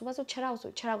လဲဆိုပါစို့ခြေထော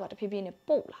က်ကတဖြည်းဖြည်းနဲ့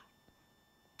ပုတ်လာ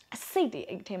အစိတ်တွေ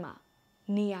အဲ့ထဲမှာ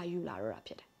နေရာယူလာတော့တာ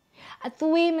ဖြစ်တယ်အ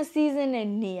သွေးမစီးစင်းတဲ့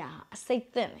နေရာအစိတ်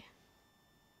သင့်တယ်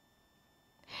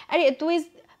အဲ့ဒီအသွေး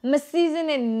မစီးစင်း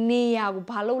တဲ့နေရာကို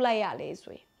ဘာလုပ်လိုက်ရလဲ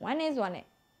ဆိုရင်ဝမ်းနေစွာနဲ့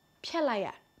ဖြတ်လိုက်ရတ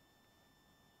ယ်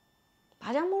ဘာ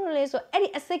ကြောင့်မို့လို့လဲဆိုအဲ့ဒီ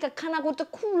အစိတ်ကခန္ဓာကိုယ်တ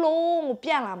စ်ခုလုံးကိုပြ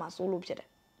န့်လာမှာဆိုလို့ဖြစ်တယ်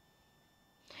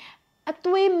အ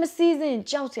သွေးမစီးစင်း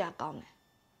ကြောက်စရာကောင်းတယ်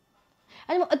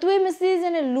အဲ့ဒီအသွေးမစီးစ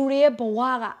င်းတဲ့လူတွေရဲ့ဘဝ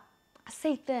ကအ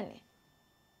စိတ်သင့်တယ်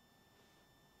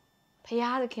ဖရာ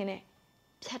သခင်နဲ့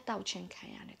ဖြတ်တောက်ခြင်းခံ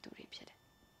ရတဲ့သူတွေဖြစ်တယ်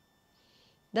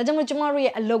ဒါကြောင့်မို့ကျမတို့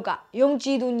ရဲ့အလုတ်ကယုံကြ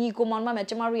ည်သူညီကိုမောင်နှမများ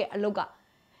ကျမတို့ရဲ့အလုတ်က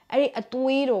အဲ့ဒီအ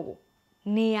သွေးတော်ကို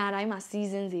နေရာတိုင်းမှာစီး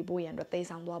စင်းစေဖို့ရန်အတွက်တည်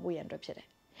ဆောင်သွားဖို့ရန်အတွက်ဖြစ်တယ်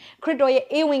ခရစ်တော်ရဲ့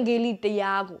ဧဝံဂေလိတ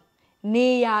ရားကိုနေ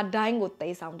ရာတိုင်းကိုတ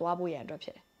ည်ဆောင်သွားဖို့ရန်အတွက်ဖြ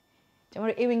စ်တယ်ကျွန်တော်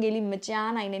တို့ဧဝံဂေလိမ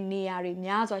ကြားနိုင်တဲ့နေရာတွေ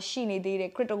များစွာရှိနေသေးတယ်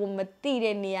ခရစ်တော်ကိုမသိ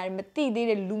တဲ့နေရာတွေမသိသေး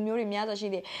တဲ့လူမျိုးတွေများစွာရှိ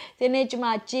သေးတယ်ဒီနေ့ကျွန်မ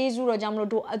ကျေးဇူးတော်ကြောင့်မ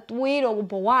လို့တို့အသွေးတော်ကို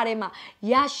ဘဝထဲမှာ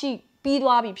ရရှိပြီး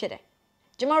သွားပြီဖြစ်တယ်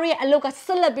ကျွန်တော်တို့ရဲ့အလုပ်ကဆ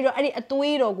က်လက်ပြီးတော့အဲ့ဒီအ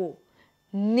သွေးတော်ကို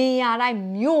နေရာတိုင်း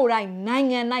မြို့တိုင်းနိုင်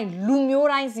ငံတိုင်းလူမျိုး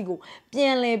တိုင်းစီကိုပြ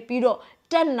န်လည်ပြီးတော့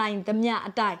တက်နိုင်သမျှ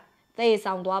အတိုင်းသေ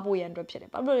ဆောင်သွားဖို့ရန်အတွက်ဖြစ်တယ်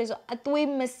ဘာလို့လဲဆိုအသွေး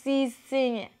မစီးစ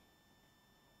င်းရင်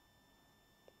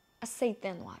အစိတ်တ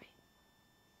န့်သွားပြီ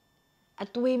အ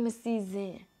သွေးမစီးစ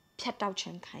င်းရင်ဖြတ်တောက်ခြ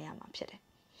င်းခံရမှာဖြစ်တယ်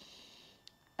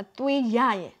အသွေးရ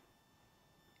ရင်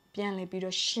ပြန်လည်ပြီး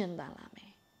တော့ရှင်သန်လာမ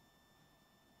ယ်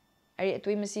အဲ့ဒီအ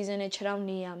သွေးမစီးစင်းတဲ့ခြေထောက်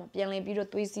နေရမှာပြန်လည်ပြီးတော့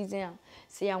သွေးစီးစင်းအောင်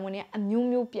ဆရာဝန်တွေအမျိုး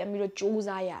မျိုးပြန်ပြီးတော့ကြိုး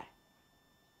စားရတယ်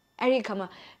အဲ့ဒီအခါမှာ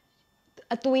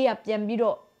အသွေးကပြန်ပြီး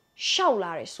တော့ရှောက်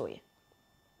လာတယ်ဆိုရင်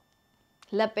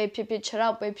လက်ပဲဖြစ်ဖြစ်ခြေထော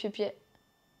က်ပဲဖြစ်ဖြစ်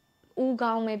ဦး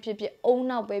ခေါင်းပဲဖြစ်ဖြစ်အုံ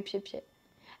နောက်ပဲဖြစ်ဖြစ်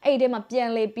အဲ့ဒီထဲမှာပြန်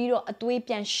လေပြီးတော့အသွေး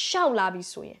ပြန်ရှောက်လာပြီ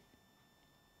ဆိုရင်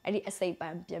အဲ့ဒီအစိတ်ပို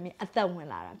င်းပြန်ပြီးအသက်ဝင်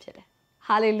လာတာဖြစ်တယ်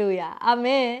ဟာလေလုယာအာမ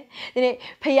င်ဒီနေ့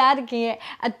ဖခင်သခင်ရဲ့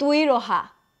အသွေးတော်ဟာ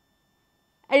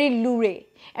အဲ့ဒီလူတွေ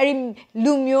အဲ့ဒီ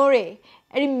လူမျိုးတွေ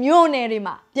အဲ့ဒီမြို့နယ်တွေ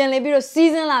မှာပြန်လေပြီးတော့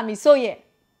စီးစင်းလာပြီဆိုရင်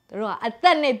တို့ကအသ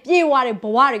က်နဲ့ပြေဝတဲ့ဘ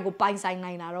ဝတွေကိုပိုင်ဆိုင်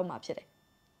နိုင်တာတော့မှာဖြစ်တယ်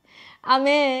အာမ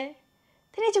င်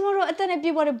ဒီနေ့ကျွန်တော်တို့အသက်နဲ့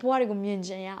ပြေဝတဲ့ဘဝတွေကိုမြင်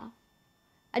ကြရအောင်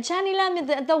အချမ်းနီလာမြတ်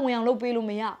တဲ့အသက်ဝင်အောင်လုပ်ပေးလို့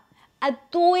မရအ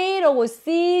သွေးတော်ကို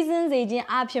စီးစင်းစေခြင်း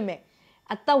အဖြစ်မဲ့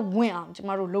အသက်ဝင်အောင်ကျွန်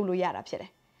တော်တို့လုပ်လို့ရတာဖြစ်တ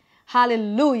ယ်ဟာလေ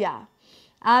လုယာ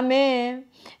အာမင်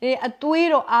ဒီအသွေး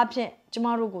တော်အဖြစ်ကျွန်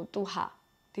တော်တို့ကိုသူဟာ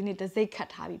ဒီနေ့တစိ့ခတ်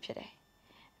ထားပြီဖြစ်တယ်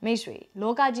မိတ်ဆွေ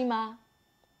လောကကြီးမှာ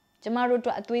ကျွန်တော်တို့အတွ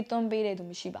က်အသွေးသွန်းပေးတဲ့သူ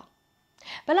မရှိပါ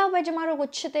ဘူးဘယ်လောက်ပဲကျွန်တော်တို့ကို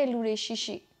ချစ်တဲ့လူတွေ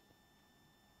ရှိ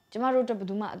ကျွန်တော်တို့အတွက်ဘယ်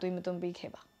သူမှအသွေးမသွန်းပေး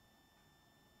ခဲ့ပါ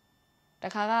တ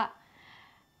ခါက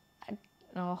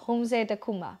home stay တစ်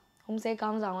ခုမှာ home stay ကော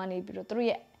င်းဆောင်ကနေပြီးတော့သူတို့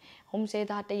ရဲ့ home stay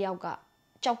သားတစ်ယောက်က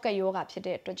ကြောက်ကက်ယောဂဖြစ်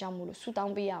တဲ့အတွက်ကြောင့်မို့လို့ဆူတော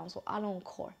င်းပေးရအောင်ဆိုအားလုံး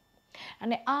ခေါ်တယ်အဲ့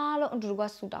နဲ့အားလုံးအတူတူက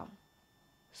ဆူတော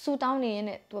င်းနေရင်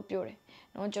လည်းသူကပြောတယ်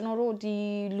နော်ကျွန်တော်တို့ဒီ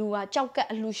လူကကြောက်ကက်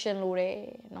အလှရှင်လိုတယ်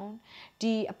နော်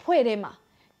ဒီအဖွဲထဲမှာ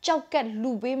ကြောက်ကက်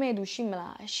လှပေးမဲ့သူရှိမ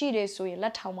လားရှိတယ်ဆိုရင်လ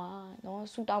က်ထောင်ပါနော်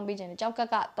ဆူတောင်းပေးခြင်းတယ်ကြောက်ကက်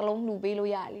ကတလုံးလှပေးလို့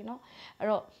ရတယ်လीနော်အဲ့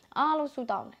တော့အားလုံးဆူ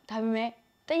တောင်းတယ်ဒါပေမဲ့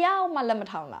တရားမှလက်မ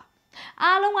ထောင်လား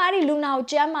အားလုံးကအဲ့ဒီလူနာကို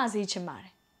ကြမ်းမာစေချင်ပါတ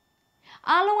ယ်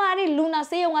အားလုံးကအဲ့ဒီလူနာ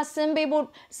ဆေးရုံကဆင်းပေးဖို့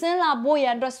ဆင်းလာဖို့ရ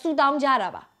န်အတွက်ဆူတောင်းကြတာ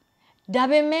ပါဒါ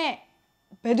ပေမဲ့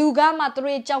ဘယ်သူကမှသူ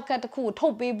တို့ရဲ့ကြောက်ကက်တစ်ခုကိုထု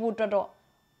တ်ပေးဖို့အတွက်တော့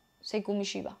စိတ်ကူးမ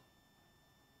ရှိပါ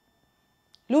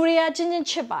လူတွေကချင်း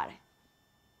ချစ်ပါတယ်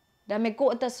ဒါပေမဲ့ကို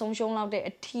ယ့်အသက်ဆုံးရှုံးလောက်တဲ့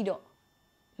အထီတော့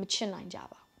မချစ်နိုင်ကြ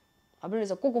ပါဘာဖြစ်လို့လဲ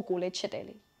ဆိုကိုလည်းချစ်တယ်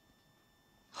လေ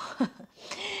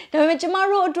ဒါပေမဲ့ကျမ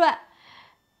တို့အတွက်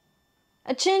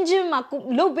အချင်းချင်းမှာ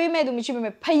လုတ်ပေးမဲ့သူမရှိပေ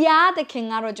မဲ့ဖယားသခင်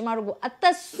ကတော့ကျမတို့ကိုအသ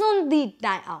က်ဆွန့်သည့်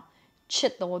တိုင်အောင်ချ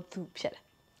စ်တော်သူဖြစ်တယ်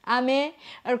အာမင်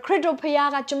ခရစ်တော်ဖယား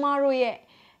ကကျမတို့ရဲ့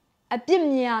အပြစ်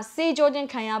များစေကြောခြင်း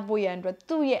ခံရဖို့ရန်အတွက်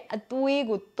သူ့ရဲ့အသွေး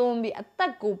ကိုသွန်းပြီးအသ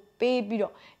က်ကိုပေးပြီး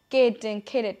တော့ကယ်တင်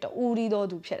ခဲ့တဲ့တူရီတော်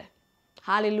သူဖြစ်တယ်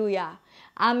ဟာလေလုယာ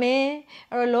အာမင်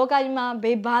အဲ့တော့လောကကြီးမှာ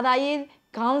ဘေးဘာသာရေး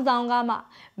ခေါင်းဆောင်ကမှ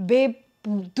ဘေး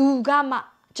သူကမှ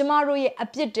ကျမတို့ရဲ့အ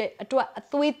ပြစ်တဲ့အတွက်အ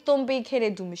သွေးသွန်းပေးခဲ့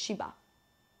တဲ့သူမရှိပါ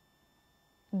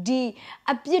ဒီ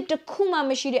အပြစ်တစ်ခုမှ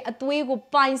မရှိတဲ့အသွေးကို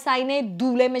ပိုင်ဆိုင်တဲ့သူ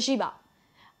လည်းမရှိပါ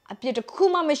အပြစ်တစ်ခု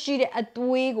မှမရှိတဲ့အ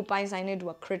သွေးကိုပိုင်ဆိုင်တဲ့သူ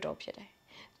ကခရစ်တော်ဖြစ်တယ်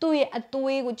သူ့ရဲ့အ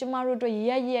သွေးကိုကျမတို့အတွက်ရ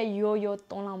က်ရော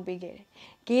သွန်းလောင်းပေးခဲ့တယ်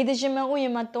ဂေဒရှင်မဥယျာ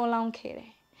ဉ်မှာသွန်းလောင်းခဲ့တ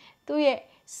ယ်သူ့ရဲ့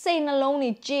စိတ်နှလုံးတွေ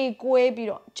ကြေကွဲပြီး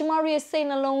တော့ကျမတို့ရဲ့စိတ်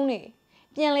နှလုံးတွေ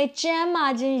ပြန်လဲကျမ်းမာ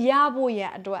ခြင်းရဖို့ရ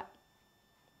န်အတွက်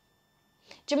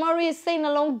ကျမတို့ရဲ့စိတ်နှ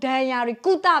လုံးဒဏ်ရာတွေ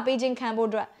ကုသပေးခြင်းခံဖို့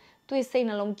အတွက်သူ့ရဲ့စိတ်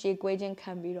နှလုံးကြေကွဲခြင်း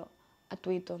ခံပြီးတော့အ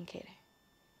သွေးသွန်းခဲ့တယ်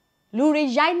လူတွေ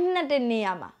ရိုက်နှက်တဲ့နေ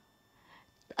ရာမှာ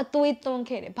အသွေးသွန်း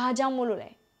ခဲ့တယ်ဘာကြောင့်မို့လို့လဲ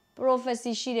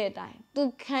prophecy ရှိတဲ့အတိုင်းသူ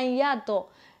ခံရတော့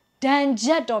ဒဏ်ချ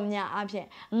က်တော်များအပြင်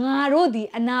ငါတို့ဒီ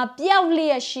အနာပြောက်လျ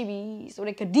က်ရှိပြီဆို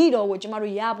တဲ့ဂတိတော်ကိုကျမ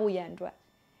တို့ရဖို့ရန်အတွက်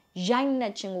ရိုက်နှ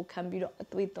က်ခြင်းကိုခံပြီးတော့အ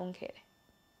သွေးသွန်းခဲ့တယ်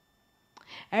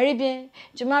အဲ့ဒီပြင်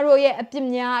ကျမတို့ရဲ့အပြစ်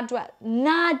များအတွက်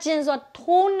နာကျင်စွာ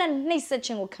ထိုးနှက်နှိပ်စက်ခြ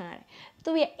င်းကိုခံရတယ်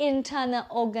သူရဲ့ internal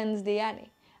organs တွေကနေ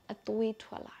အသွေး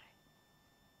ထွက်လာတယ်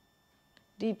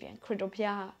ဒီပြင်ခရစ်တော်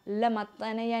ဖျားလက်မှာတ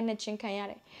န်နဲ့ရိုက်နှက်ခြင်းခံရ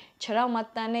တယ်ခြေထောက်မှာ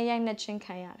တန်နဲ့ရိုက်နှက်ခြင်း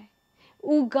ခံရတယ်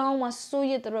ဦးခေါင်းမှာဆိုး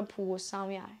ရတဲ့ဖူကိုဆော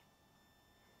င်းရတယ်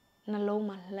နှလုံး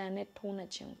မှာလှန်နဲ့ထိုးနှ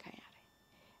က်ခြင်းခံရတယ်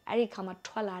အဲ့ဒီခါမှာ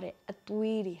ထွက်လာတဲ့အ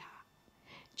သွေးတွေဟာ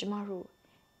ကျမတို့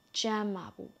ကျမ်းမာ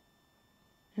ဖို့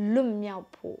လွတ်မြောက်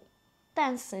ဖို့တ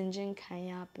န့်စင်ခြင်းခံ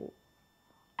ရဖို့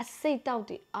အစိတ်တောက်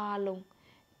တွေအားလုံး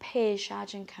ဖယ်ရှား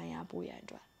ခြင်းခံရဖို့ရတဲ့အ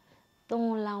တွက်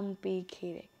Don't lampe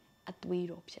kere at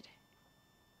weed opposite.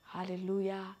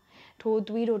 Hallelujah. To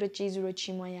tweedo the Jesus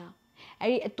chimoya.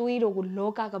 A tweedo would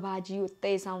look at you,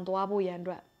 they sound double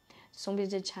yandra. Some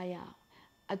is a chaya.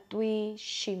 A twee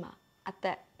shima at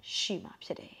that shima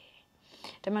pide.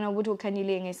 The man of Wutu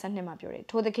Kaniling is Sunday Mapure.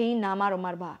 To the king Namaro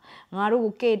Marba.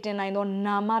 Naru Kate and I don't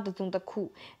Nama the Tuntaku.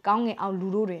 Gange out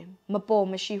Lurure. Mapo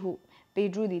Mashihu.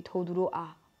 Pedrudi Toduro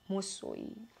a.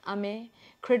 Mosoi. Ame.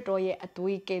 Cretoye at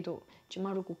we keto.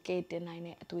 Jamaruku Kate and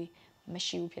I at we.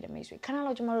 Mashiu Pidamese.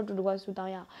 Canalo Jamaro to the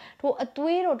Wasudaya. To a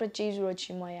tweedo to Jesus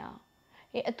Chimoya.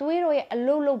 A tweedo a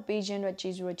low pigeon to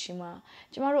Jesus Chima.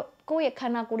 Jamaro Koya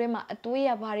Kanakurema, a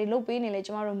tweea bari low penile,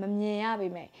 Jamaro Mamia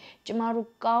me. Jamaru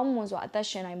Kamus or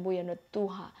Atashan and Boyan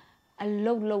Tuha. A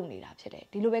low need up today.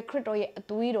 Dilube Critoy a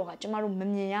tweedo, Jamaru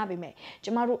Mamia me.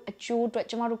 Jamaru a chew to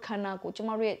Jamaru Kanako,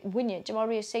 Jamari Winnie,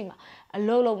 Jamari Sema. A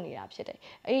low need up today.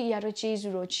 A yaro cheese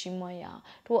ro chimoya.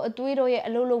 To a tweedo a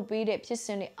low beat it,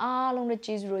 pissing all on the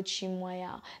cheese ro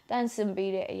chimoya. Dancing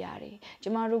beat it a yari.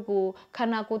 Jamarugo,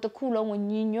 Kanako the cool when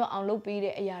Nino and low beat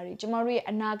it a yari. Jamari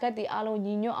and Naga the alo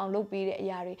Nino and low beat it a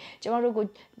yari. Jamarugo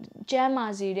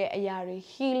Jamazi a yari.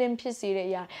 Healing pissy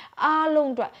a yari.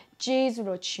 Along dry. Jesus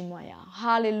ro chimoya.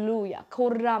 Hallelujah.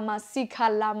 Korama sika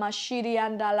lama shiri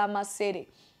andalama seri.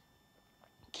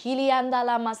 Kilianda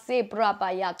la mase braba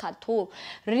yakato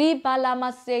riba la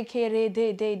mase kere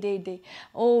de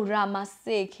oh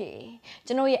ramaseke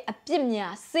jano ye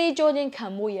apimya se jojin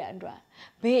kamo ye andra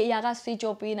be yaga se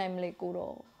jo pe nai mle ko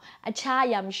ro acha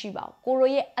ya mshi ba ko ro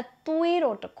ye atwe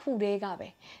ro takhu de ga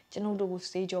be jano do ko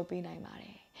se jo pe nai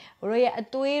mare Roy a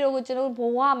tuiro which no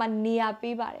boa near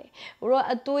pibare. Ro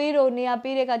a tuiro near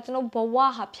pirica, no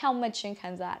boa ha piamachin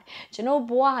canzare. Geno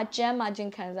boa ha jamma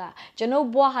jincanza. Geno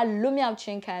boa ha lumia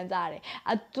chincanzare.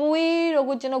 A tuiro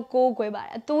which no go queba.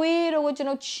 A tuiro which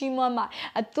no chimama.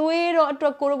 A tuiro a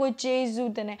tracoro with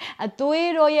Jesutene. A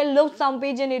tuiro ye low some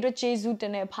pigeon it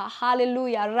Jesutene.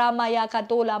 Hallelujah. Ramaya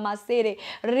catola masere.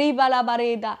 Riba la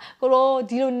bareda. Coro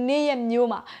diluneum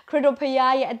numa.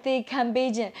 Credopia at the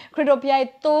cambagian. Credopia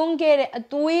don't get it a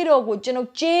tuiro good, Geno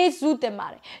Jesu de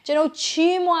mare, Geno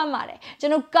Chimo mare,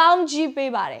 Geno Gamji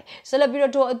pebare,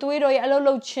 Celebrato a tuiro a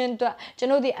lolo chinta,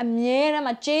 Geno the Amiena,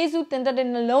 ma Jesu tended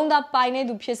in alone that pine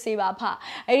to Pieseba pa,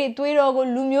 a tuiro go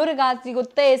lumuragati go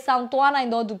te Santuana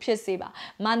and do Pieseba,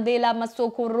 Mandela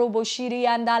Masoko robo shiri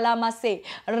and la mase,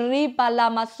 Ripa la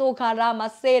masoka rama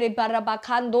sere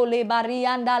barabacando le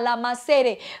barianda la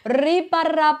masere, Ripa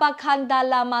rabacanda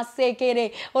la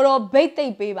masekere, or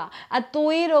bete beba, a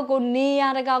tuiro go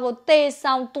near go te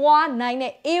sound twa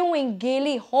nine ewing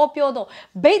gaily hopiodo,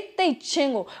 bete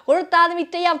chingo, or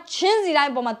tadmi te have chinzy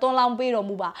line for my tonlam piro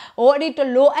muba, or it to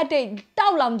low at a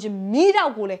taulam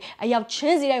jimida gule, I have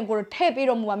chinzy line go tape it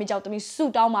on me out to me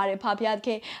suit down my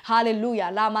papiake, hallelujah,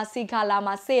 lama sika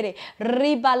lama sere,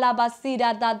 riba laba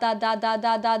sida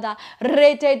da,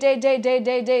 rete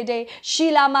de,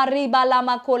 shila mariba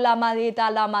lama cola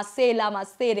marita lama se lama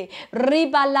sere,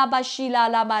 riba laba shila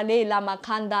lama le lama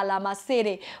kanda lama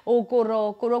sere, o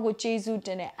koro go Jesu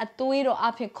dene, a tuiro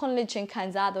apin conlichin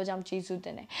canzado jam Jesu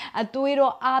dene, a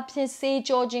tuiro apin se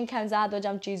Georgian canzado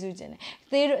jam Jesu dene,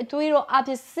 tuiro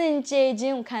apin sin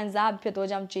jejin canzab pito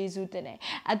jam Jesu dene,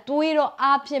 a tuiro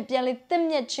apin piali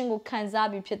timnya chingo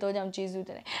canzabi pito jam Jesu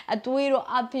dene, a tuiro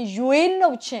apin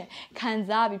juino chin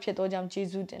canzabi pito jam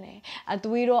Jesu dene, a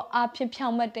tuiro apin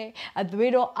piamate, a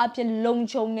tuiro apin long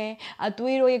chone, a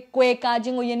tuiro e queka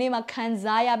jingo yenema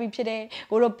canzaya bipide,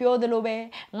 Goropio de lobe,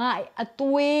 ngai a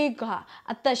tuega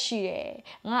atashi,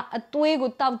 nga a tuego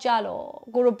tavjalo,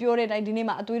 Goropio and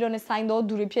dinema, a tuiro and sign do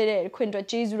duripede, quinta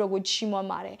Jesu go chimo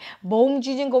mare, bone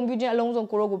jijin computing alone on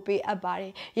Korogo pay a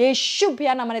barre, ye should be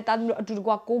an amaneta to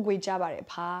go jabare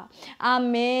pa.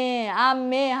 Amen,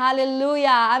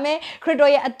 hallelujah, amen.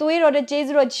 Credoya a tuiro de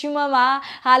Jesu chimama,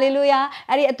 hallelujah,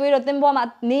 Ari a tuiro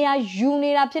temboma, nea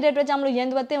uni rapid jamlo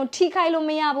yendu, Tikailo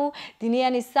meabu,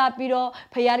 Diniani sapiro,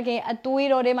 Payarke a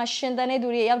tuiro de machine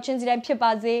duri, Yamchins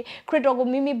Pipaze, Cretogo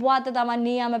mimi boata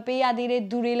damania, Mapea dire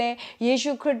durile,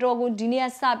 Yeshu Cretogo, Dinia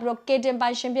sapro, Katen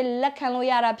by Champion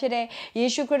Lakanoyara pide,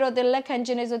 Yeshu Creto de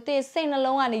Lakangenes, they sing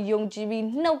alone and young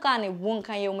GB, no kind of one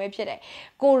kind of mepide.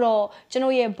 Goro,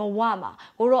 Genoye Bawama,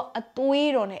 Goro a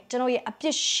tuirone, Genoye a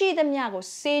pishi the miago,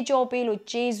 Sejo Pelo,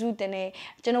 Jesu dene,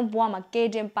 Geno Boama,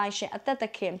 Katen by Shem, at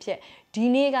that camp.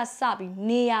 Dinega sabi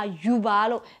nea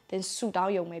yubalo then suit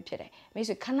out your mepide. Makes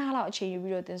a canal change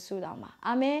you then suit out ma.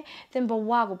 Ame then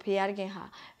bawago piargen ha.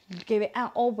 给按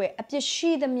欧贝，别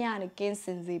虚的面的跟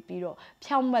身子比咯，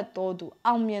飘没多度，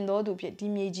后面多度撇，地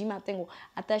面积嘛等我，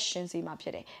但身子嘛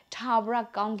撇的，差不多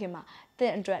讲起嘛，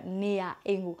等着你呀，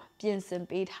我变身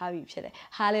被他比撇的，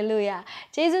哈利路亚，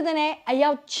这次的呢，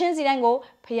要全世界我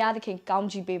培养的看讲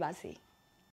起背巴西。